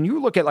insurance. When you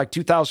look at like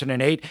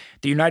 2008,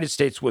 the United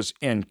States was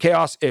in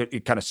chaos.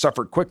 It kind of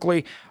suffered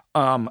quickly.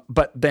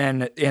 But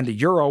then, and the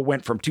euro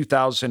went from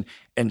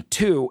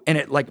 2002, and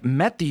it like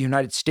met the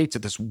United States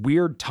at this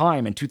weird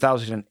time in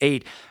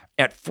 2008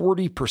 at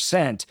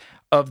 40%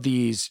 of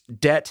these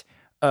debt,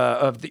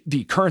 of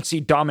the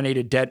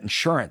currency-dominated debt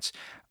insurance,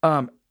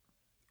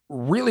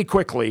 really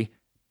quickly,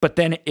 but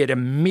then it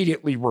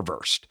immediately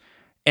reversed.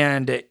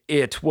 And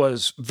it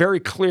was very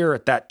clear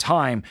at that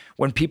time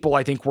when people,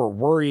 I think, were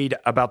worried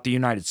about the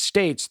United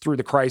States through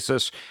the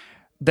crisis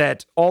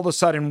that all of a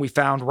sudden we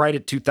found right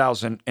at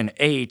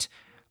 2008,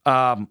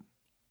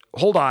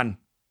 hold on,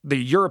 the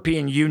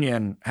European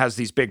Union has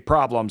these big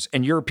problems,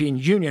 and European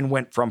Union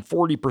went from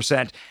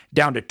 40%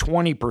 down to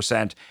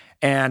 20%,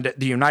 and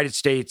the United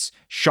States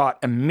shot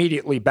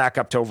immediately back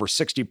up to over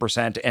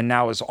 60% and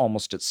now is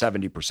almost at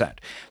 70%.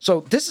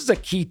 So this is a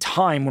key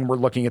time when we're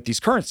looking at these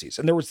currencies.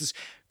 And there was this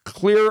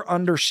clear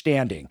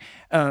understanding.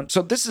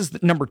 So this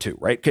is number two,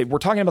 right? Okay, we're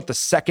talking about the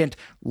second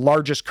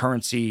largest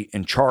currency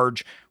in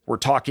charge. We're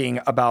talking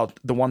about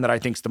the one that I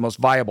think is the most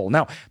viable.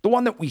 Now, the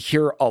one that we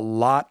hear a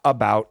lot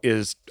about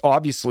is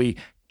obviously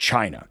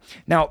China.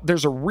 Now,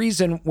 there's a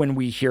reason when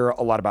we hear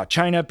a lot about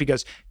China,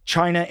 because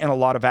China in a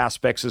lot of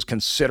aspects is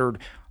considered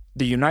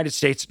the United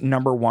States'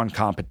 number one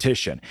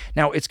competition.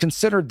 Now, it's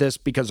considered this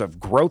because of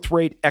growth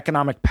rate,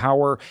 economic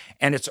power,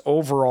 and its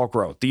overall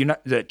growth.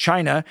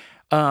 China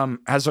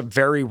has a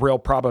very real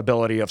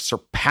probability of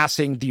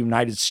surpassing the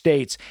United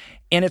States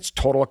in its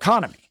total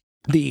economy.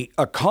 The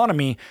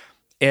economy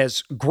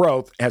as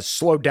growth has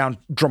slowed down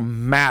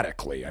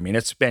dramatically. I mean,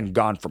 it's been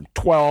gone from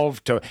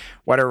 12 to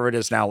whatever it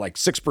is now, like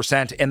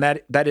 6%, and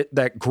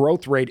that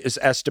growth rate is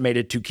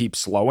estimated to keep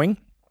slowing.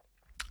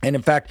 And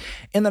in fact,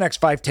 in the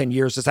next 5-10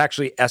 years, it's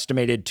actually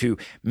estimated to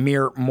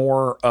mirror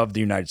more of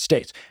the United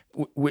States,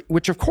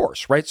 which of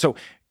course, right? So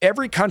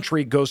every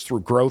country goes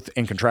through growth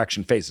and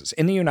contraction phases.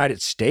 In the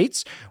United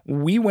States,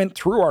 we went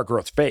through our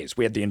growth phase.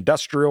 We had the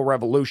Industrial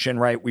Revolution,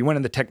 right? We went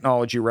in the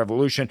technology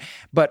revolution,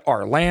 but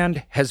our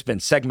land has been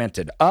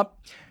segmented up.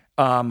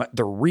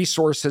 The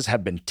resources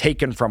have been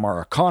taken from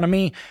our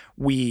economy.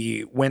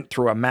 We went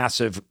through a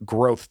massive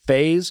growth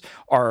phase.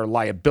 Our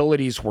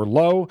liabilities were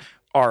low.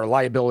 Our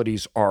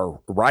liabilities are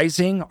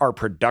rising. Our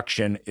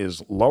production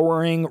is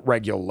lowering.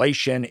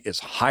 Regulation is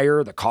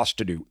higher. The cost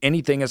to do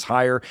anything is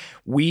higher.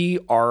 We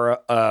are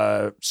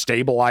a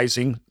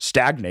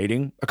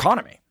stagnating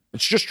economy.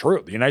 It's just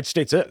true. The United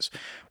States is.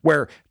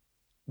 Where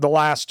the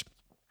last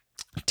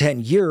 10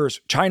 years,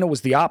 China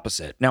was the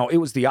opposite. Now, it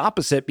was the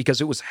opposite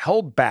because it was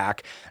held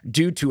back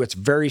due to its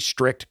very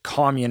strict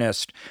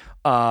communist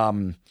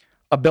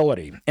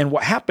ability. And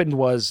what happened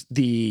was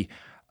the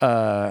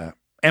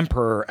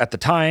emperor at the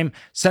time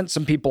sent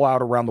some people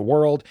out around the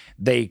world.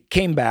 They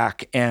came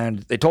back and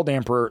they told the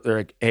emperor, they're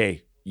like,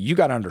 hey, you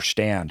got to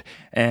understand.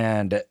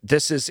 And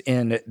this is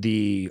in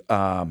the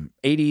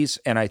 80s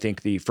and I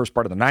think the first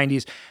part of the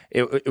 90s.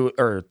 It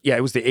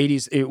was the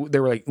 80s. They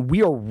were like,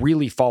 we are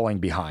really falling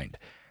behind.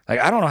 Like,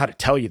 I don't know how to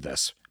tell you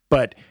this,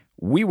 but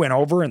we went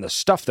over and the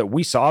stuff that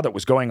we saw that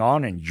was going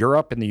on in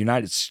Europe and the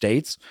United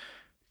States,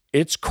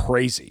 it's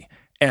crazy.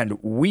 And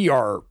we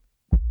are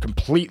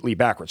completely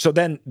backwards. So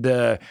then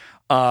the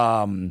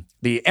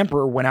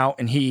emperor went out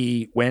and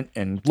he went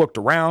and looked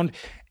around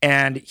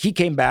and he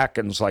came back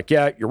and was like,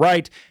 yeah, you're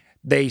right.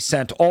 They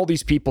sent all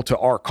these people to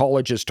our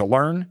colleges to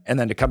learn and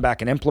then to come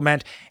back and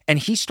implement. And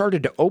he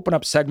started to open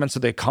up segments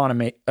of the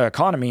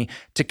economy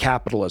to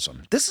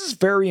capitalism. This is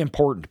very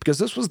important because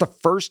this was the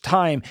first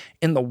time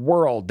in the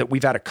world that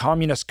we've had a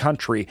communist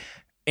country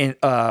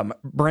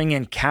bring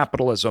in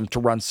capitalism to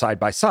run side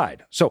by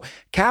side. So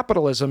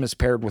capitalism is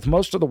paired with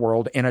most of the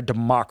world in a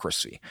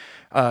democracy.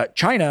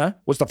 China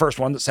was the first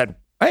one that said,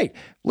 hey,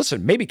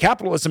 listen, maybe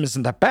capitalism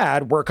isn't that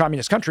bad. We're a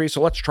communist country,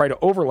 so let's try to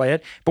overlay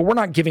it, but we're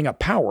not giving up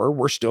power.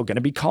 We're still going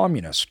to be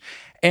communist.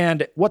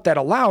 And what that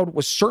allowed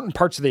was certain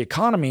parts of the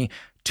economy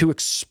to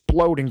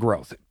explode in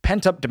growth,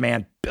 pent-up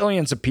demand,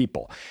 billions of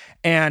people.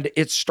 And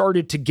it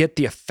started to get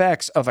the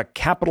effects of a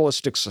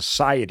capitalistic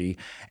society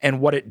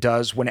and what it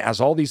does when it has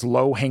all these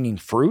low-hanging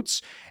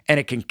fruits and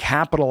it can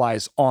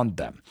capitalize on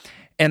them.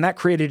 And that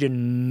created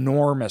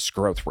enormous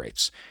growth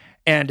rates.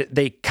 And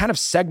they kind of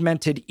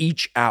segmented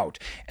each out.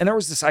 And there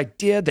was this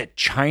idea that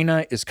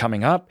China is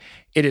coming up.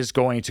 It is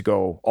going to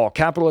go all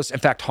capitalist. In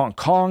fact, Hong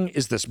Kong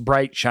is this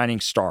bright,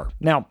 shining star.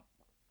 Now,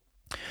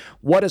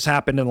 what has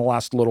happened in the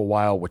last little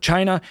while with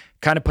China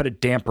kind of put a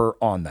damper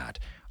on that.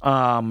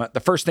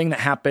 The first thing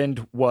that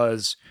happened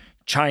was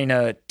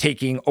China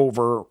taking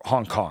over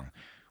Hong Kong,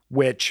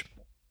 which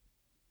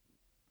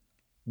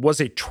was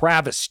a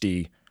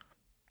travesty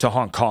to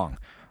Hong Kong.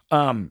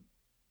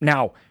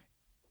 Now,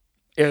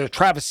 a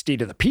travesty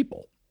to the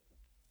people,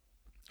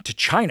 to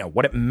China,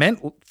 what it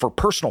meant for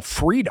personal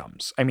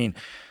freedoms. I mean,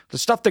 the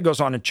stuff that goes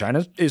on in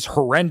China is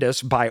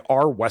horrendous by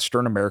our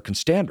Western American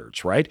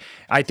standards, right?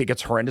 I think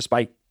it's horrendous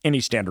by any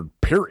standard,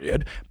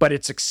 period, but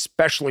it's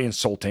especially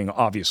insulting,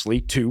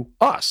 obviously, to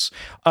us.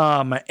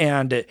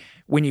 And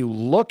when you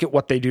look at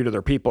what they do to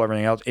their people,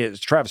 everything else, it's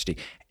travesty.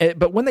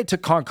 But when they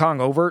took Hong Kong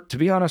over, to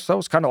be honest, that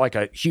was kind of like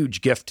a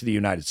huge gift to the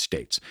United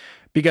States.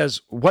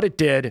 Because what it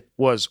did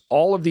was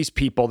all of these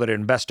people that had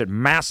invested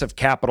massive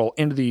capital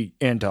into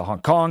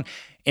Hong Kong,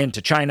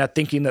 into China,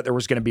 thinking that there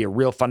was going to be a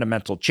real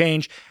fundamental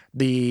change,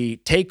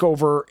 the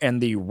takeover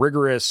and the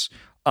rigorous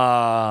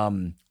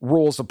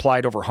rules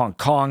applied over Hong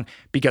Kong,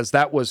 because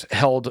that was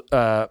held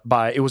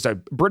it was a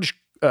British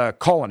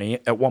colony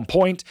at one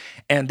point,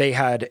 and they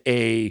had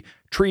a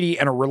treaty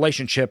and a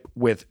relationship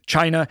with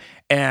China,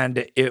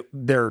 and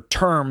their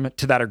term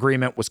to that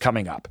agreement was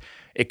coming up.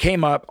 It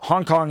came up.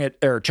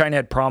 China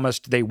had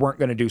promised they weren't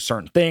going to do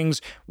certain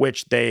things,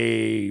 which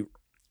they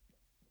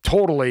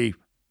totally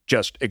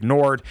just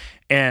ignored,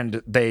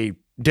 and they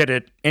did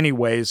it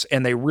anyways,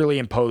 and they really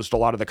imposed a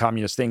lot of the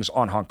communist things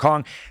on Hong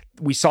Kong.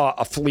 We saw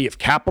a flee of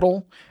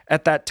capital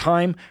at that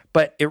time,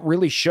 but it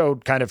really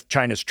showed kind of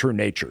China's true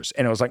natures.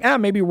 And it was like,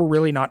 maybe we're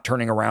really not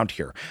turning around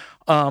here.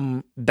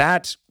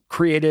 That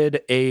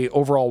created a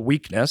overall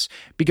weakness,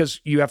 because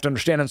you have to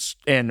understand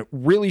in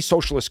really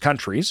socialist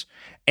countries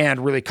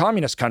and really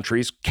communist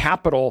countries,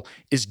 capital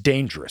is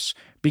dangerous,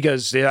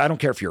 because I don't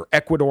care if you're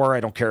Ecuador, I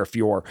don't care if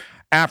you're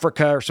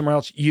Africa or somewhere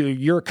else,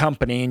 you're a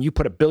company and you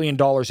put $1 billion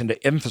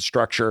into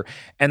infrastructure,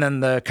 and then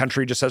the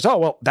country just says, oh,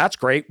 well, that's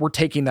great, we're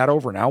taking that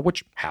over now,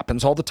 which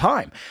happens all the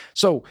time.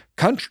 So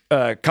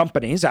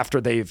companies, after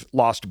they've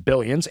lost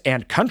billions,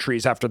 and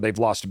countries after they've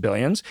lost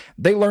billions,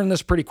 they learn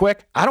this pretty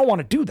quick. I don't want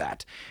to do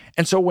that.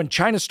 And so when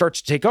China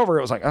starts to take over,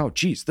 it was like, oh,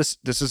 geez, this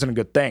isn't a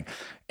good thing.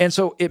 And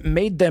so it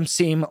made them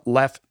seem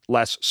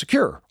less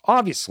secure,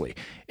 obviously.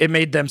 It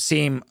made them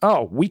seem,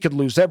 oh, we could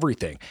lose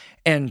everything.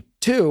 And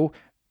two,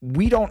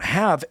 we don't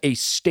have a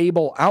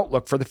stable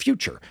outlook for the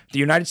future. The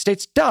United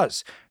States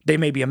does. They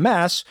may be a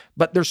mess,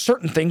 but there's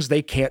certain things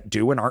they can't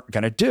do and aren't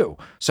going to do.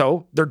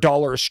 So their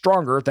dollar is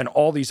stronger than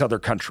all these other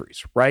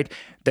countries, right?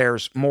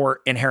 There's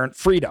more inherent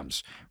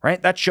freedoms, right?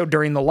 That showed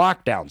during the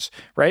lockdowns,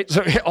 right?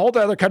 So all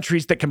the other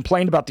countries that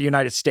complained about the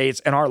United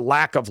States and our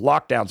lack of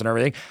lockdowns and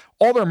everything,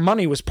 all their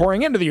money was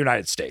pouring into the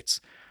United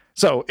States.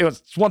 So it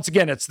was, once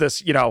again, it's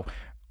this,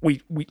 we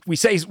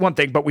say one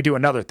thing, but we do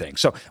another thing.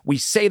 So we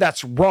say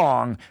that's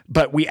wrong,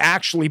 but we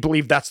actually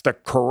believe that's the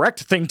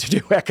correct thing to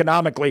do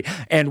economically,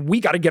 and we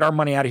got to get our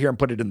money out of here and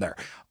put it in there.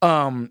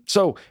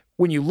 So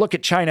when you look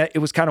at China, it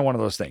was kind of one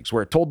of those things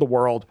where it told the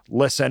world,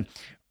 listen,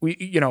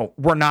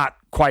 we're not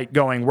quite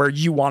going where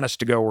you want us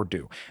to go or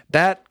do.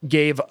 That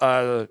gave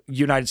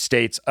United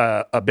States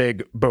a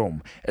big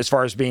boom as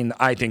far as being,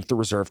 I think, the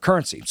reserve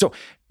currency. So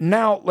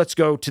now let's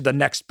go to the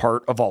next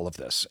part of all of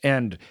this.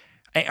 And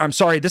I'm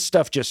sorry, this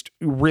stuff just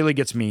really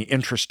gets me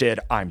interested.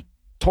 I'm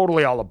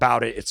totally all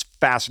about it. It's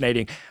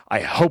fascinating.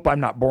 I hope I'm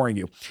not boring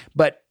you.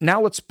 But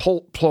now let's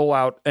pull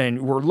out,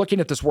 and we're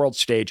looking at this world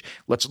stage.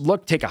 Let's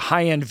take a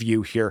high-end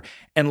view here,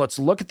 and let's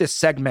look at the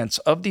segments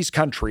of these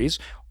countries,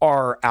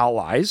 our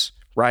allies,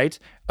 right,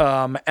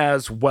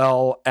 as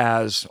well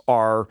as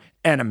our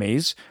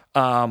enemies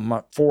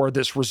for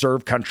this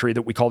reserve country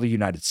that we call the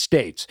United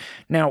States.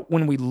 Now,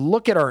 when we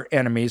look at our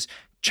enemies,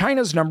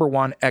 China's number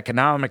one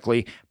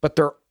economically, but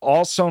they're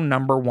also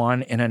number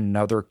one in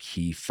another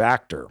key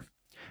factor: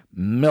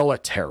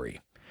 military.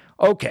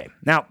 Okay,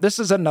 now this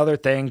is another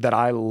thing that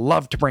I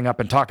love to bring up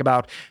and talk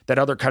about that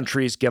other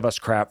countries give us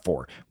crap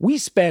for. We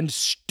spend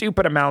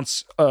stupid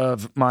amounts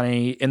of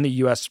money in the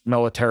U.S.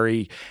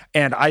 military,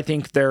 and I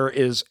think there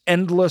is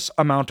endless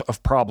amount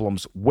of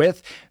problems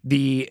with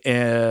the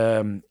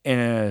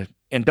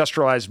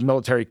industrialized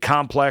military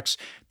complex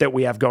that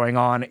we have going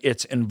on,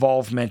 its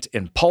involvement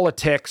in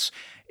politics,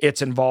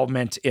 its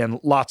involvement in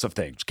lots of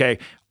things, okay?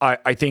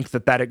 I think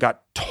that it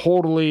got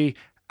totally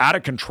out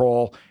of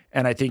control,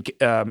 and I think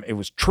it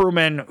was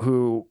Truman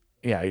who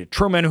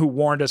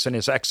warned us in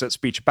his exit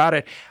speech about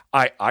it.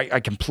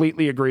 I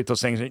completely agree with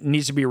those things. It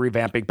needs to be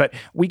revamping, but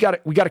we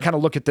got to kind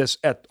of look at this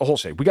at a whole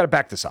stage. We got to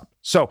back this up.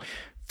 So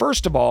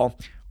first of all,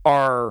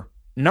 our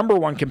number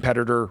one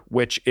competitor,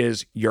 which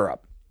is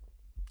Europe.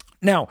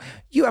 Now,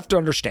 you have to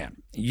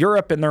understand,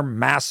 Europe and their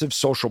massive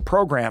social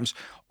programs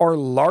are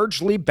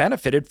largely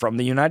benefited from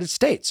the United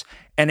States.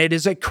 And it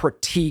is a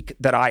critique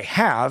that I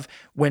have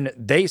when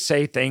they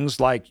say things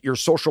like, your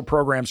social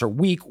programs are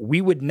weak. We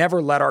would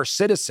never let our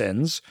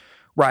citizens,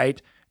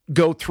 right,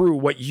 go through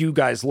what you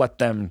guys let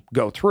them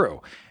go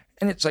through.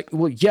 And it's like,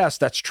 well, yes,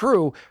 that's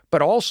true.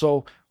 But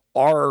also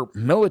our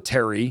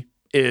military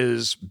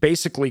is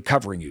basically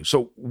covering you.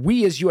 So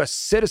we as U.S.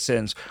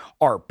 citizens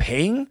are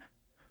paying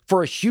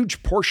for a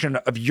huge portion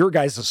of your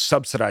guys'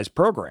 subsidized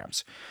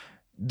programs.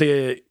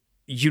 The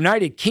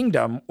United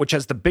Kingdom, which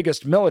has the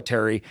biggest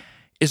military,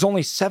 is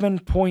only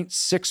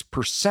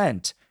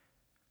 7.6%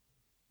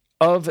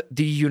 of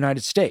the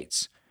United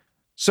States.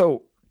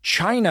 So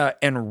China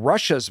and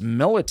Russia's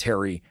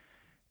military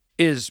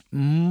is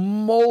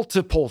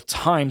multiple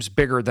times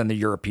bigger than the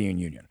European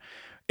Union.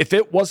 If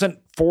it wasn't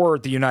for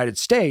the United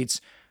States,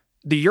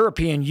 the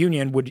European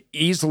Union would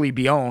easily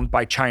be owned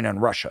by China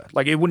and Russia.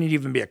 Like, it wouldn't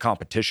even be a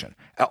competition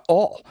at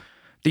all.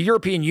 The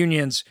European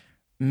Union's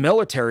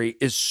military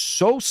is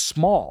so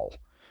small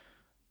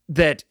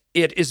that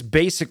it is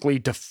basically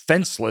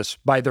defenseless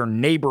by their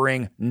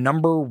neighboring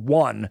number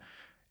one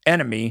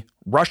enemy,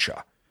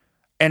 Russia.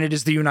 And it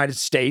is the United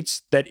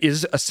States that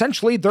is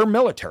essentially their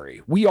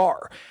military. We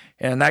are.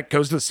 And that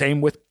goes the same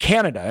with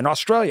Canada and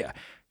Australia.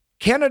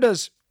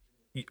 Canada's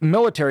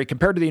military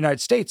compared to the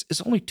United States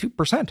is only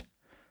 2%.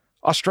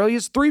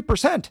 Australia's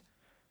 3%.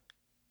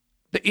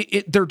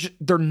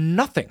 They're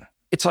nothing.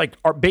 It's like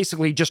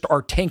basically just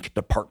our tank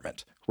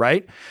department,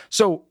 right?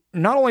 So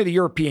not only the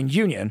European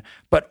Union,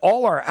 but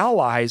all our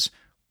allies,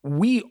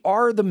 we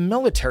are the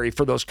military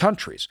for those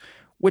countries,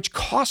 which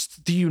costs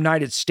the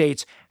United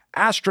States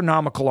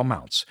astronomical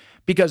amounts,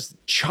 because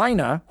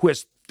China, who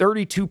has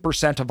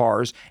 32% of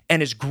ours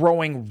and is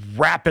growing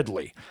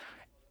rapidly.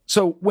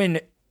 So when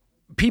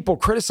people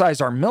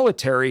criticize our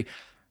military,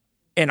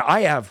 and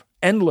I have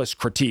endless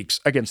critiques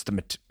against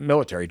the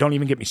military, don't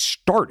even get me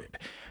started,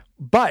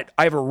 but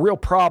I have a real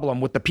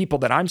problem with the people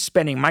that I'm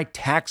spending my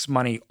tax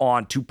money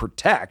on to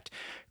protect,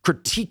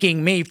 critiquing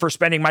me for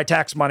spending my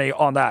tax money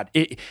on that.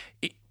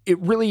 It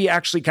really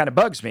actually kind of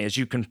bugs me, as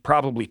you can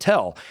probably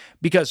tell,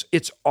 because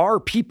it's our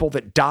people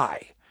that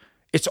die.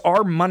 It's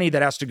our money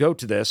that has to go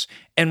to this.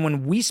 And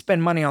when we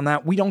spend money on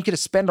that, we don't get to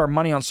spend our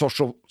money on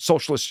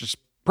socialist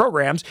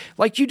programs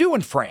like you do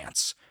in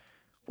France.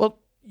 Well,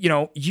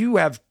 you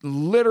have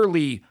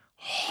literally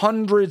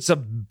hundreds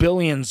of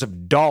billions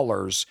of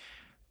dollars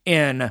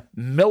in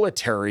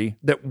military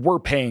that we're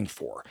paying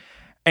for.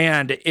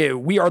 And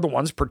we are the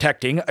ones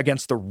protecting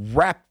against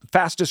the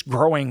fastest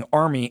growing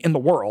army in the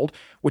world,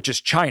 which is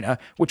China,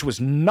 which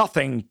was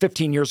nothing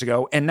 15 years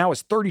ago and now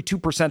is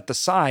 32% the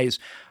size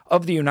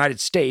of the United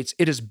States.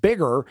 It is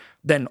bigger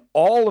than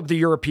all of the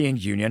European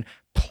Union,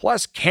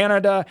 plus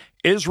Canada,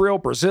 Israel,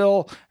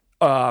 Brazil,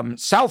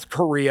 South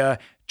Korea,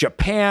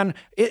 Japan.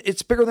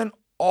 It's bigger than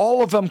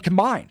all of them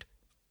combined.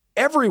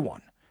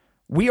 Everyone.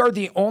 We are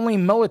the only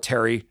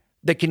military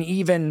that can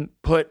even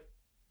put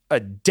a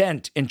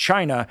dent in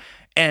China,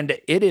 and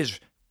it is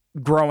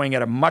growing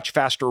at a much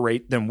faster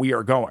rate than we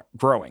are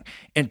growing.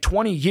 In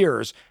 20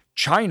 years,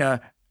 China,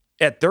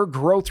 at their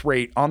growth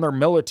rate on their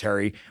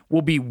military,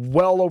 will be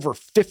well over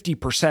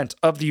 50%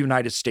 of the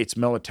United States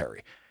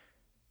military.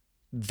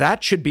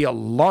 That should be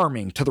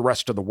alarming to the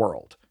rest of the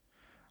world.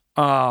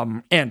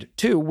 And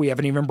two, we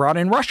haven't even brought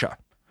in Russia.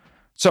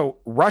 So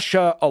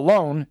Russia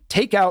alone, you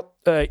take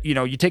out the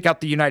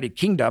United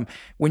Kingdom.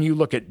 When you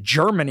look at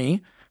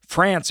Germany,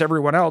 France,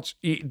 everyone else,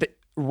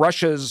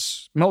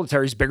 Russia's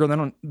military is bigger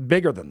than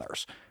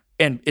theirs,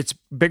 and it's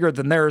bigger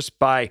than theirs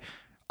by,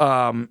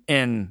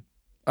 in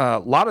a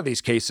lot of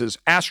these cases,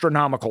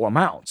 astronomical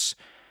amounts.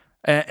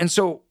 And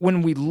so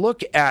when we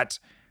look at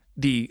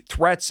the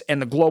threats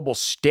and the global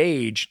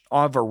stage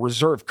of a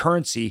reserve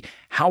currency,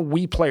 how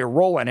we play a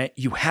role in it,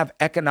 you have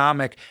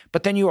economic,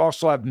 but then you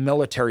also have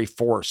military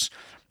force.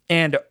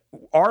 And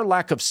our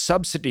lack of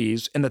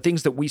subsidies and the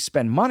things that we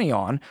spend money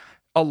on,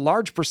 a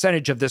large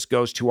percentage of this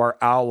goes to our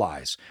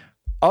allies,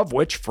 of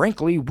which,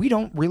 frankly, we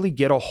don't really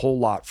get a whole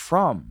lot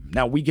from.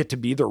 Now, we get to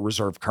be their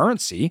reserve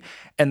currency,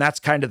 and that's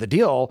kind of the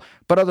deal.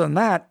 But other than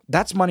that,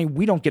 that's money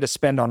we don't get to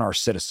spend on our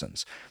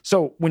citizens.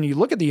 So when you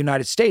look at the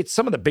United States,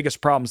 some of the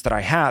biggest problems that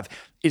I have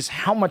is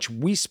how much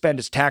we spend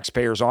as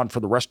taxpayers on for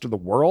the rest of the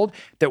world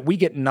that we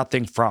get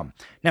nothing from.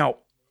 Now,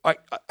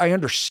 I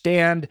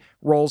understand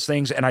Rawls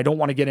things, and I don't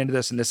want to get into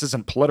this, and this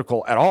isn't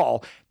political at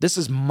all. This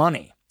is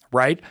money,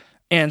 right?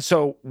 And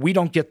so we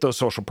don't get those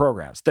social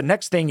programs. The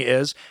next thing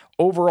is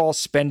overall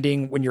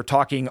spending when you're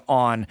talking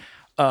on,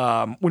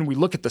 when we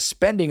look at the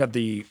spending of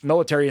the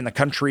military in the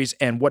countries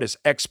and what is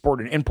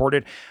exported and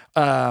imported,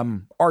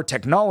 our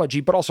technology,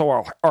 but also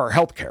our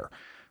healthcare.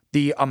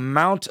 The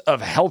amount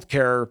of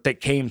healthcare that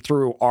came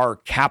through our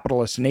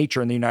capitalist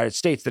nature in the United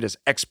States that is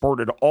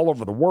exported all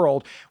over the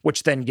world,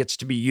 which then gets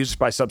to be used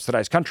by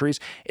subsidized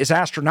countries, is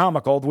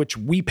astronomical, which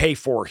we pay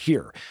for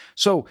here.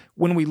 So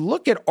when we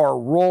look at our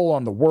role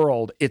on the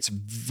world, it's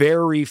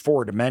very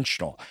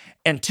four-dimensional.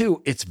 And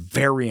two, it's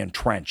very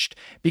entrenched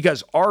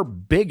because our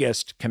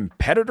biggest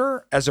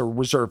competitor as a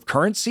reserve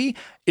currency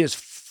is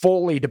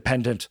fully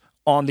dependent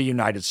on the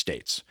United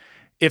States.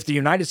 If the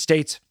United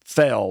States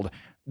failed,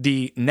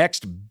 the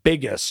next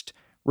biggest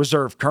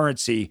reserve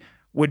currency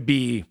would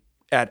be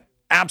at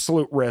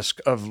absolute risk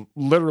of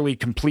literally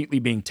completely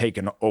being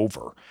taken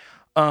over.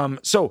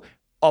 So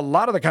a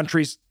lot of the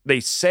countries, they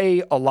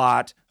say a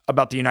lot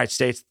about the United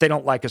States. They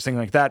don't like us, things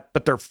like that,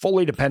 but they're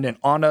fully dependent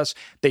on us.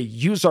 They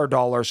use our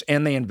dollars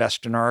and they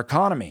invest in our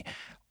economy.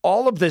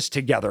 All of this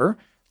together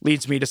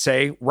leads me to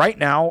say right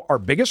now, our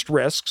biggest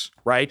risks,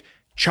 right?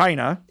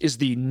 China is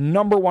the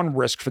number one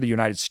risk for the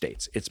United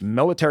States. Its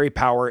military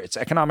power, its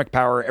economic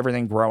power,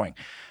 everything growing.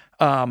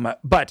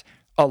 But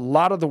a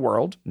lot of the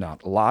world,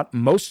 not a lot,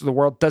 most of the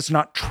world does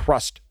not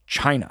trust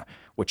China,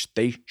 which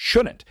they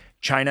shouldn't.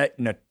 China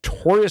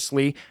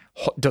notoriously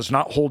does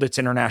not hold its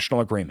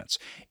international agreements.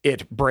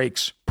 It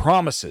breaks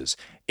promises.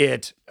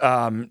 It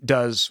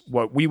does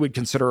what we would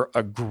consider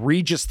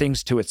egregious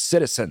things to its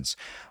citizens.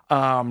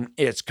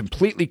 It's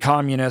completely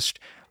communist,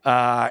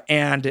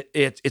 and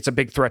it's a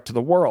big threat to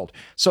the world.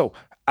 So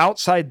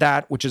outside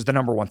that, which is the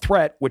number one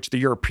threat, which the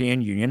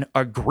European Union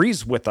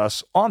agrees with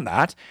us on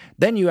that,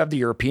 then you have the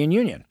European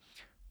Union.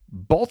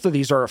 Both of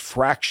these are a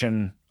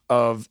fraction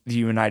of the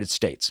United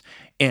States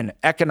in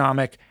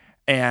economic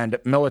and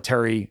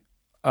military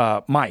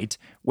might.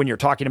 When you're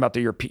talking about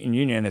the European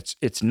Union,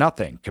 it's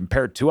nothing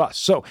compared to us.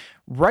 So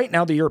right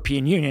now, the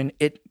European Union,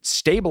 it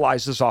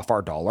stabilizes off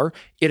our dollar,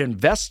 it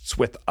invests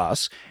with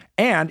us,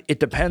 and it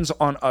depends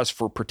on us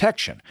for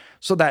protection.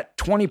 So that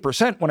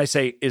 20%, when I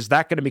say, is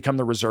that going to become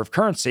the reserve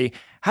currency?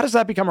 How does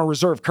that become a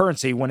reserve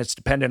currency when it's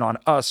dependent on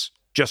us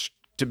just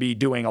to be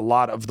doing a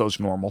lot of those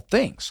normal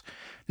things?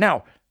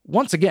 Now,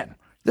 once again,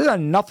 this has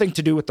nothing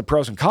to do with the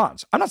pros and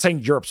cons. I'm not saying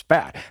Europe's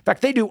bad. In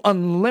fact, they do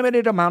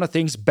unlimited amount of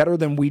things better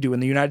than we do in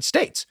the United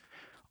States.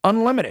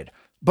 Unlimited.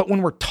 But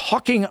when we're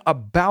talking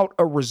about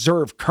a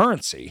reserve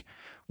currency,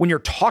 when you're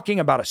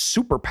talking about a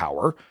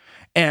superpower,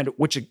 and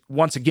which,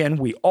 once again,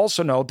 we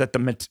also know that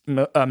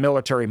the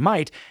military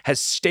might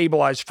has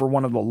stabilized for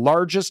one of the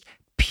largest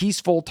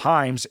peaceful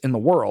times in the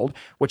world,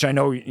 which I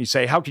know you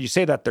say, how could you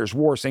say that? There's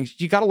wars, things.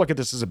 You got to look at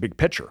this as a big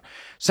picture.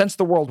 Since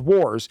the world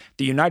wars,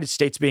 the United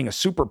States being a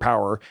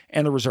superpower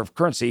and the reserve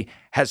currency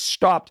has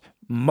stopped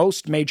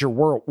most major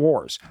world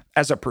wars.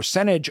 As a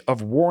percentage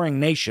of warring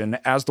nation,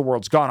 as the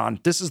world's gone on,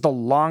 this is the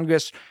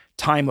longest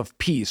time of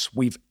peace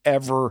we've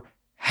ever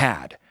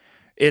had.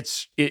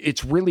 It's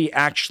really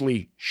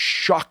actually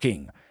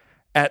shocking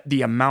at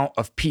the amount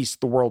of peace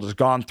the world has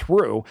gone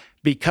through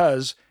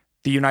because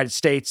the United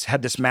States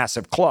had this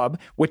massive club,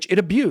 which it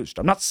abused.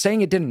 I'm not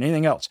saying it didn't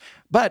anything else,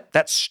 but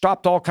that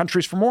stopped all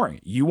countries from warring.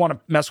 You want to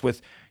mess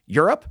with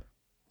Europe?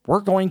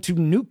 We're going to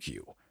nuke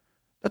you.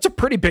 That's a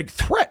pretty big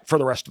threat for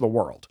the rest of the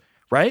world,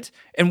 right?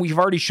 And we've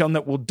already shown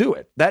that we'll do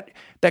it. That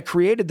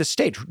created the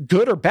stage.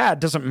 Good or bad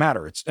doesn't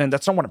matter. And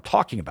that's not what I'm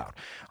talking about.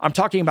 I'm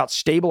talking about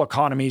stable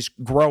economies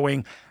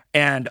growing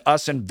and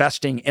us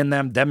investing in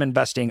them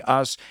investing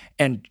us,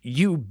 and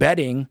you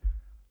betting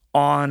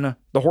on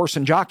the horse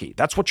and jockey.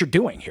 That's what you're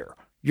doing here.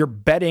 You're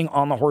betting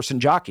on the horse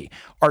and jockey.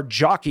 Our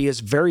jockey is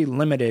very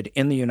limited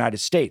in the United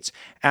States,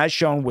 as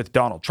shown with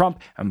Donald Trump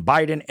and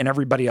Biden and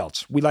everybody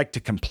else. We like to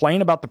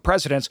complain about the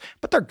presidents,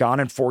 but they're gone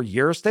in 4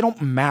 years. They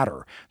don't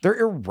matter. They're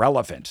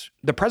irrelevant.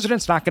 The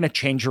president's not going to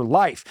change your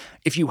life.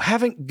 If you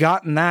haven't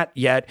gotten that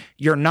yet,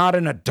 you're not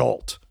an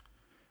adult,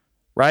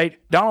 right?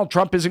 Donald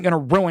Trump isn't going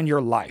to ruin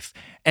your life,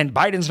 and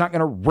Biden's not going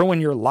to ruin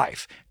your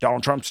life.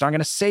 Donald Trump's not going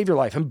to save your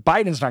life, and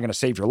Biden's not going to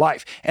save your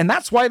life. And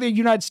that's why the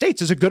United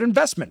States is a good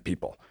investment,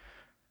 people,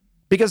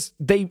 because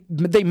they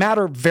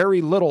matter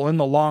very little in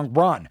the long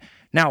run.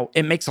 Now,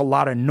 it makes a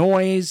lot of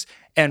noise,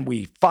 and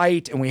we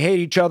fight, and we hate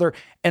each other,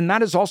 and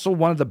that is also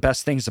one of the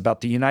best things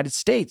about the United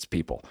States,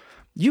 people.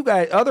 You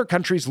guys, other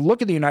countries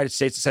look at the United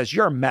States and says,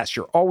 you're a mess,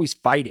 you're always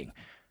fighting.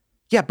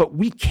 Yeah, but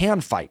we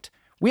can fight.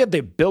 We have the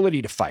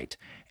ability to fight.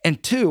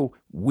 And two,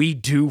 we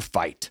do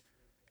fight.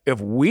 If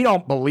we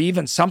don't believe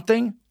in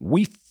something,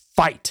 we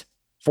fight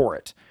for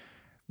it.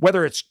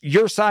 Whether it's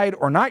your side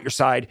or not your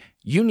side,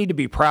 you need to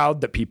be proud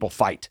that people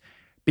fight.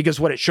 Because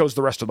what it shows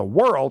the rest of the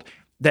world,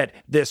 that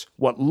this,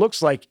 what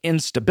looks like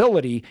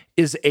instability,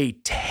 is a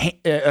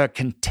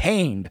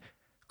contained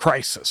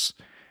crisis,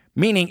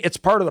 meaning it's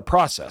part of the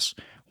process.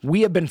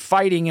 We have been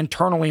fighting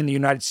internally in the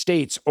United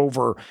States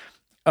over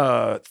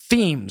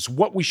themes,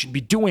 what we should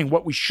be doing,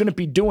 what we shouldn't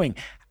be doing,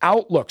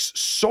 outlooks,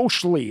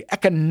 socially,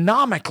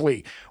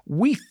 economically.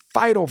 We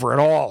fight over it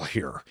all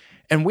here.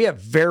 And we have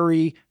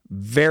very,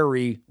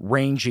 very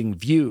ranging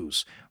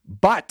views,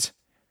 but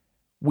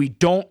we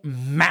don't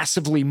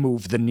massively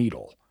move the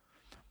needle.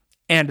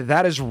 And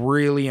that is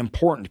really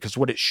important because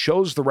what it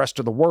shows the rest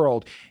of the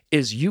world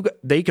is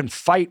they can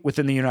fight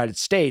within the United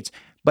States,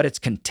 but it's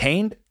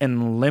contained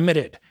and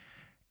limited.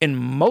 In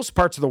most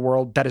parts of the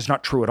world, that is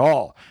not true at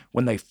all.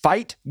 When they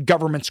fight,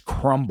 governments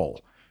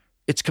crumble.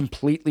 It's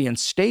completely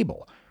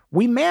unstable.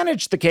 We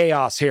manage the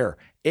chaos here.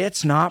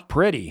 It's not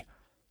pretty,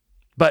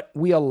 but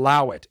we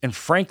allow it. And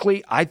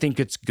frankly, I think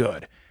it's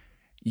good.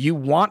 You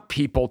want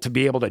people to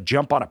be able to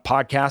jump on a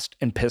podcast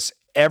and piss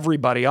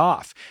everybody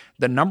off.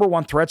 The number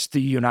one threats to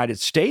the United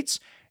States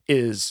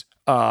is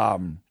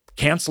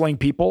canceling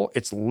people.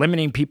 It's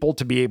limiting people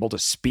to be able to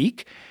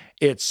speak.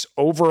 It's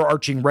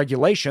overarching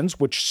regulations,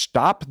 which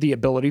stop the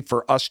ability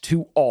for us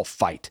to all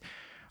fight.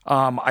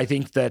 I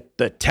think that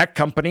the tech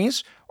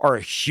companies are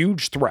a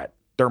huge threat.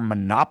 They're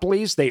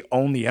monopolies. They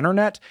own the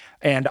internet,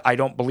 and I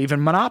don't believe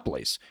in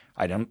monopolies.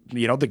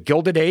 The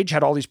Gilded Age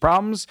had all these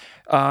problems.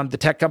 The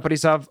tech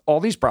companies have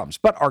all these problems,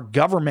 but our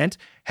government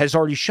has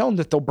already shown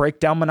that they'll break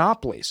down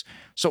monopolies.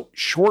 So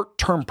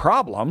short-term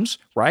problems,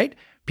 right?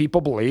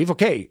 People believe,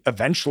 okay,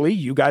 eventually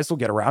you guys will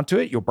get around to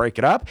it. You'll break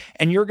it up,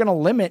 and you're going to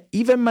limit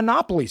even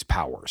monopolies'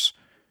 powers.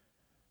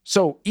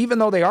 So even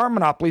though they are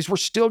monopolies, we're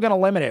still going to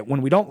limit it.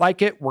 When we don't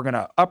like it, we're going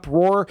to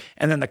uproar,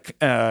 and then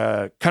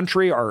the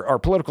country, our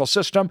political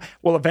system,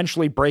 will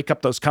eventually break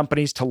up those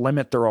companies to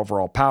limit their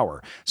overall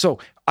power. So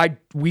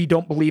we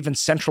don't believe in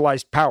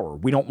centralized power.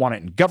 We don't want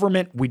it in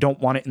government. We don't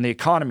want it in the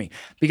economy,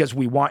 because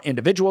we want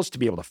individuals to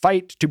be able to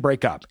fight to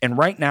break up. And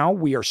right now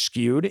we are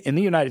skewed in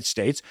the United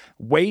States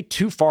way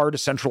too far to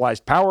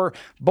centralized power,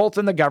 both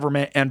in the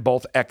government and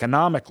both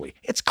economically.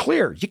 It's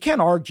clear. You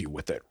can't argue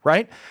with it,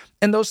 right?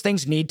 And those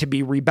things need to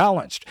be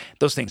rebalanced.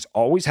 Those things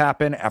always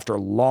happen after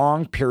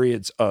long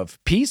periods of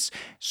peace.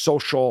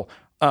 Social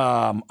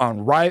upheaval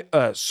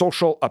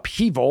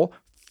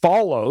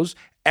follows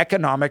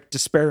economic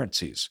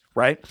discrepancies,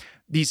 right?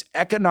 These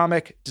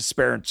economic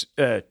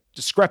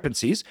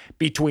discrepancies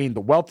between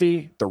the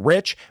wealthy, the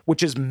rich,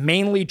 which is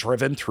mainly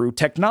driven through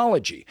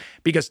technology,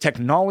 because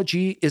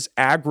technology is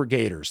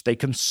aggregators. They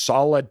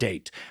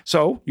consolidate.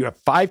 So you have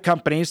 5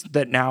 companies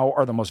that now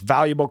are the most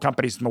valuable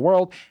companies in the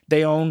world.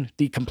 They own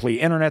the complete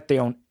internet. They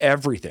own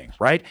everything,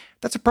 right?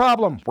 That's a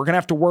problem. We're going to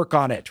have to work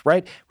on it,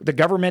 right? The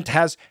government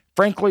has,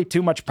 frankly,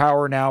 too much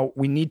power now.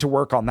 We need to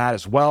work on that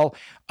as well.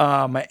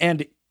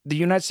 And the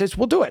United States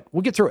will do it.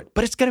 We'll get through it.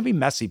 But it's going to be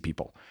messy,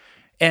 people.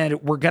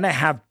 And we're going to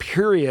have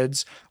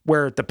periods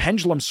where the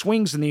pendulum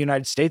swings in the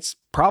United States,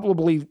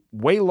 probably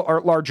way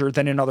larger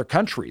than in other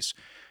countries.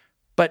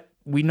 But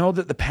we know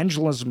that the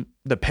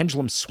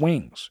pendulum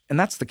swings, and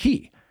that's the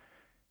key.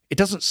 It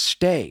doesn't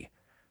stay.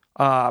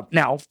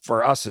 Now,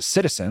 for us as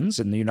citizens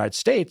in the United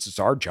States, it's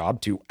our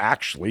job to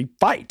actually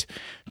fight,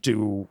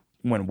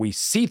 when we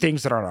see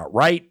things that are not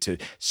right, to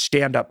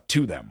stand up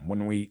to them.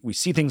 When we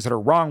see things that are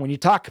wrong, when you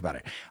talk about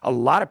it. A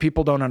lot of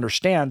people don't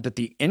understand that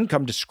the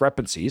income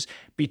discrepancies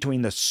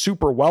between the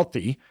super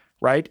wealthy,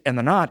 right, and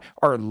the not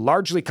are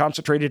largely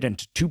concentrated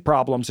into 2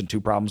 problems and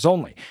 2 problems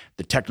only: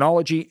 the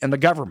technology and the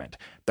government.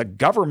 The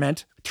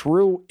government,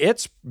 through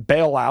its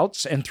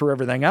bailouts and through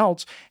everything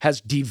else,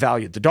 has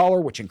devalued the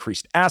dollar, which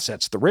increased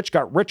assets. The rich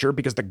got richer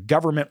because the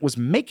government was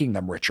making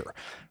them richer.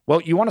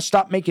 Well, you want to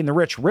stop making the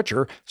rich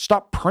richer,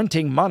 stop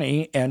printing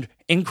money and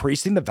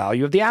increasing the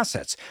value of the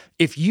assets.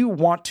 If you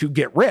want to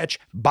get rich,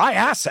 buy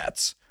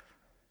assets.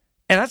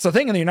 And that's the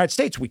thing in the United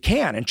States, we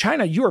can. In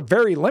China, you are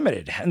very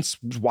limited, hence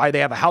why they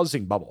have a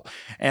housing bubble.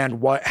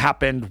 And what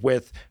happened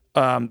with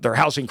their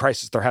housing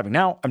crisis they're having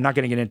now, I'm not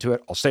going to get into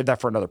it. I'll save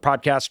that for another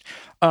podcast.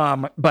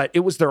 But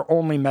it was their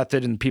only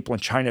method in people in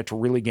China to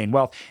really gain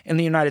wealth. In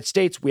the United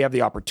States, we have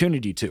the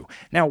opportunity to.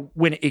 Now,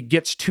 when it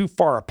gets too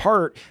far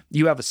apart,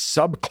 you have a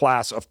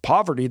subclass of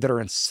poverty that are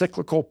in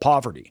cyclical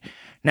poverty.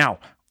 Now,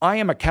 I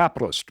am a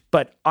capitalist,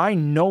 but I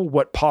know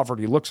what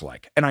poverty looks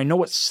like, and I know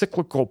what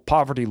cyclical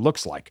poverty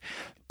looks like.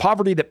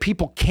 Poverty that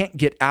people can't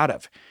get out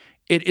of.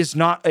 It is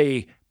not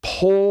a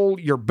pull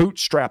your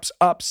bootstraps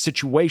up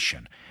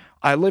situation.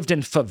 I lived in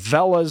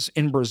favelas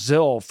in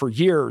Brazil for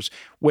years,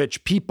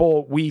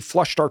 we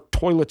flushed our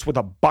toilets with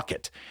a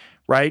bucket,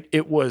 right?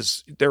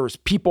 There was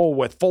people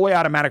with fully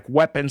automatic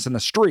weapons in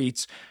the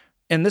streets,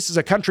 and this is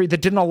a country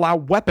that didn't allow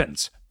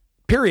weapons,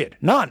 period,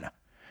 none.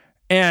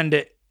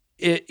 And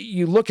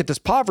you look at this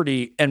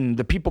poverty and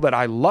the people that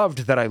I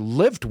loved, that I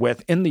lived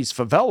with in these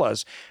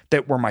favelas,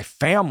 that were my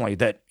family,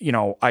 that,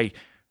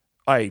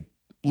 I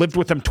lived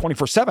with them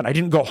 24/7. I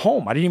didn't go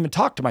home. I didn't even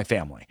talk to my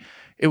family.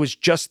 It was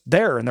just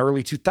there in the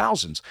early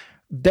 2000s.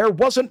 There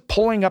wasn't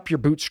pulling up your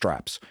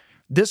bootstraps.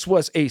 This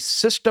was a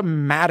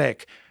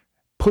systematic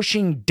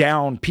pushing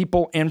down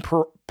people in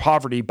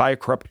poverty by a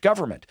corrupt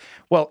government.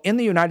 Well, in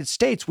the United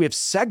States, we have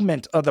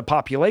segment of the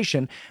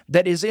population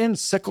that is in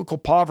cyclical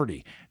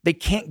poverty. They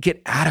can't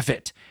get out of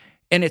it,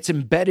 and it's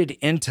embedded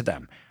into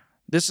them.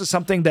 This is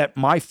something that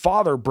my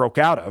father broke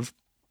out of,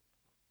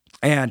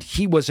 and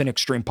he was in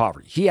extreme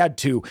poverty. He had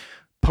to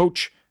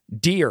poach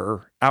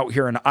deer out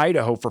here in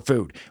Idaho for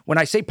food. When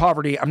I say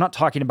poverty, I'm not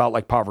talking about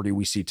like poverty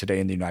we see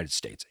today in the United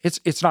States.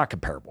 It's not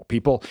comparable.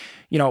 People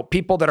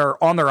that are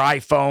on their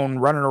iPhone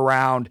running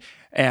around,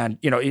 and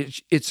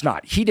it's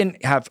not. He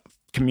didn't have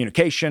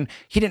communication.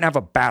 He didn't have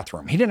a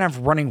bathroom. He didn't have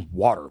running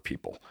water,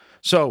 people.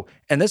 So,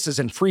 and this is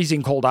in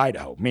freezing cold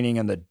Idaho, meaning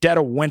in the dead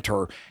of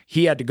winter,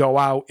 he had to go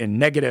out in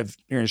negative,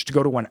 to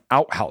go to an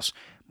outhouse.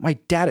 My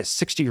dad is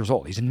 60 years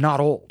old. He's not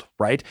old,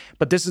 right?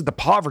 But this is the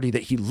poverty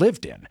that he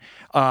lived in.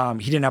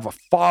 He didn't have a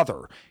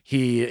father.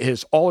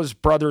 All his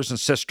brothers and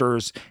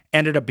sisters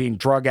ended up being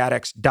drug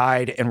addicts,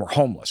 died, and were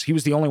homeless. He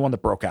was the only one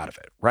that broke out of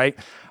it, right?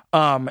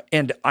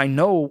 And I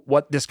know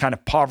what this kind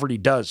of poverty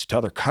does to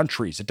other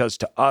countries. It does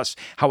to us,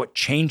 how it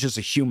changes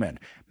a human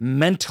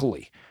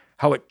mentally,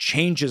 how it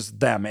changes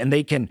them. And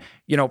they can,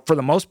 for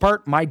the most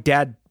part, my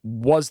dad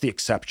was the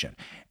exception.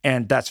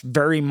 And that's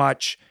very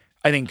much,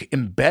 I think,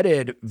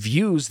 embedded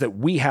views that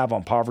we have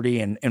on poverty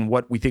and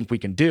what we think we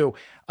can do.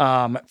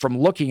 from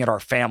looking at our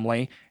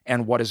family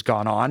and what has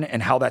gone on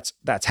and how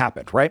that's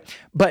happened, right?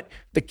 But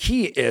the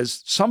key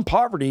is some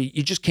poverty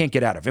you just can't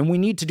get out of, and we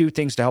need to do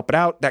things to help it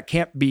out. That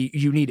can't be,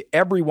 you need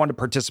everyone to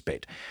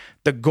participate.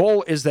 The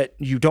goal is that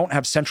you don't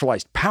have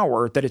centralized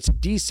power, that it's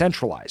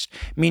decentralized,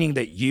 meaning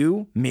that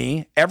you,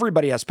 me,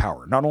 everybody has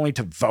power, not only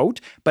to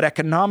vote, but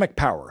economic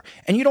power.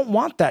 And you don't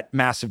want that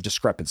massive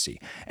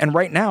discrepancy. And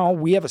right now,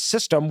 we have a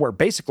system where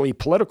basically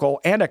political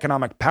and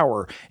economic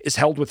power is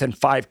held within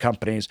 5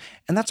 companies,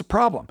 and that's a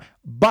problem.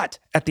 But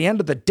at the end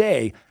of the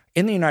day,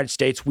 in the United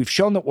States, we've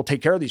shown that we'll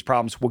take care of these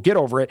problems, we'll get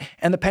over it,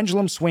 and the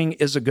pendulum swing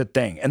is a good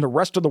thing. And the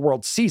rest of the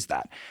world sees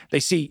that. They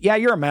see, yeah,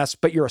 you're a mess,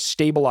 but you're a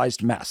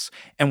stabilized mess.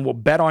 And we'll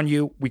bet on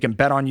you. We can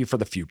bet on you for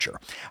the future.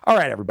 All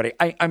right, everybody.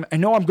 I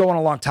know I'm going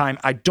a long time.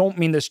 I don't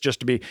mean this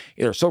just to be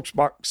either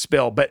soapbox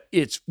spill, but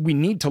we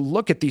need to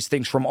look at these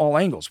things from all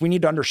angles. We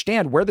need to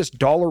understand where this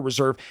dollar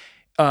reserve,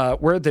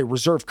 where the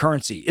reserve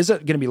currency, is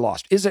it going to be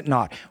lost? Is it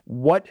not?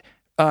 What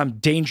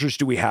dangers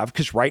do we have?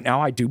 Because right now,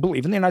 I do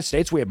believe in the United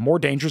States, we have more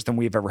dangers than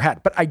we've ever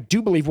had. But I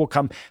do believe we'll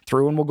come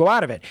through and we'll go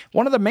out of it.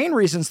 One of the main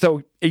reasons,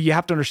 though, you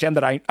have to understand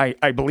that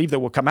I believe that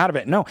we'll come out of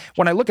it. No,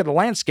 when I look at the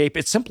landscape,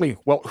 it's simply,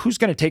 well, who's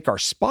going to take our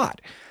spot?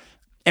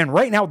 And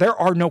right now, there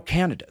are no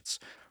candidates.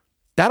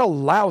 That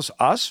allows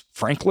us,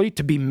 frankly,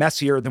 to be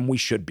messier than we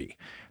should be.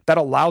 That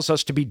allows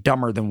us to be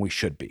dumber than we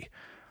should be.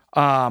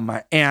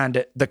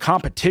 And the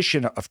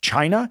competition of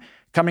China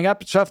coming up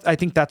and stuff, I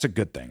think that's a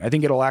good thing. I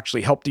think it'll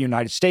actually help the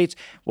United States.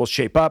 We'll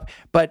shape up,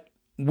 but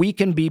we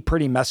can be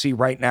pretty messy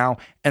right now,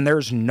 and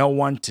there's no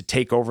one to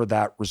take over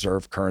that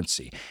reserve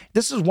currency.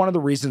 This is one of the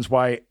reasons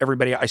why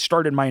I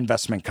started my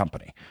investment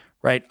company,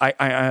 right?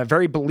 I'm a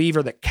very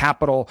believer that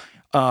capital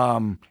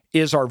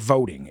is our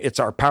voting. It's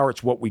our power.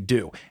 It's what we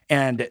do.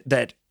 And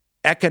that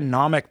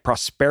economic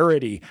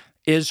prosperity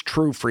is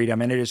true freedom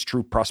and it is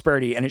true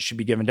prosperity, and it should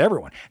be given to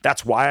everyone.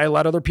 That's why I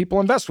let other people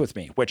invest with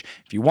me, which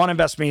if you want to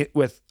invest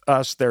with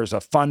us, there's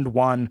a Fund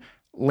One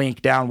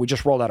link down. We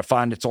just rolled out a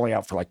fund. It's only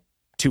out for like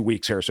 2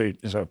 weeks here, so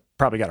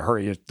probably got to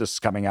hurry. This is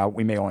coming out.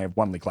 We may only have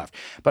 1 link left,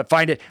 but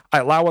find it. I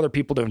allow other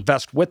people to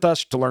invest with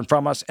us, to learn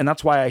from us, and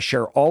that's why I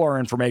share all our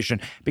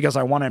information, because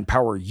I want to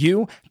empower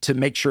you to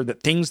make sure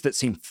that things that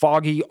seem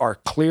foggy are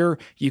clear.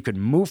 You can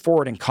move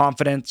forward in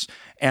confidence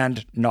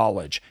and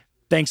knowledge.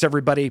 Thanks,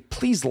 everybody.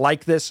 Please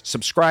like this,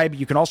 subscribe.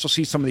 You can also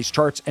see some of these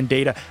charts and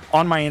data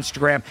on my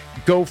Instagram.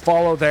 Go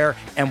follow there,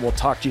 and we'll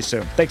talk to you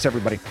soon. Thanks,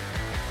 everybody.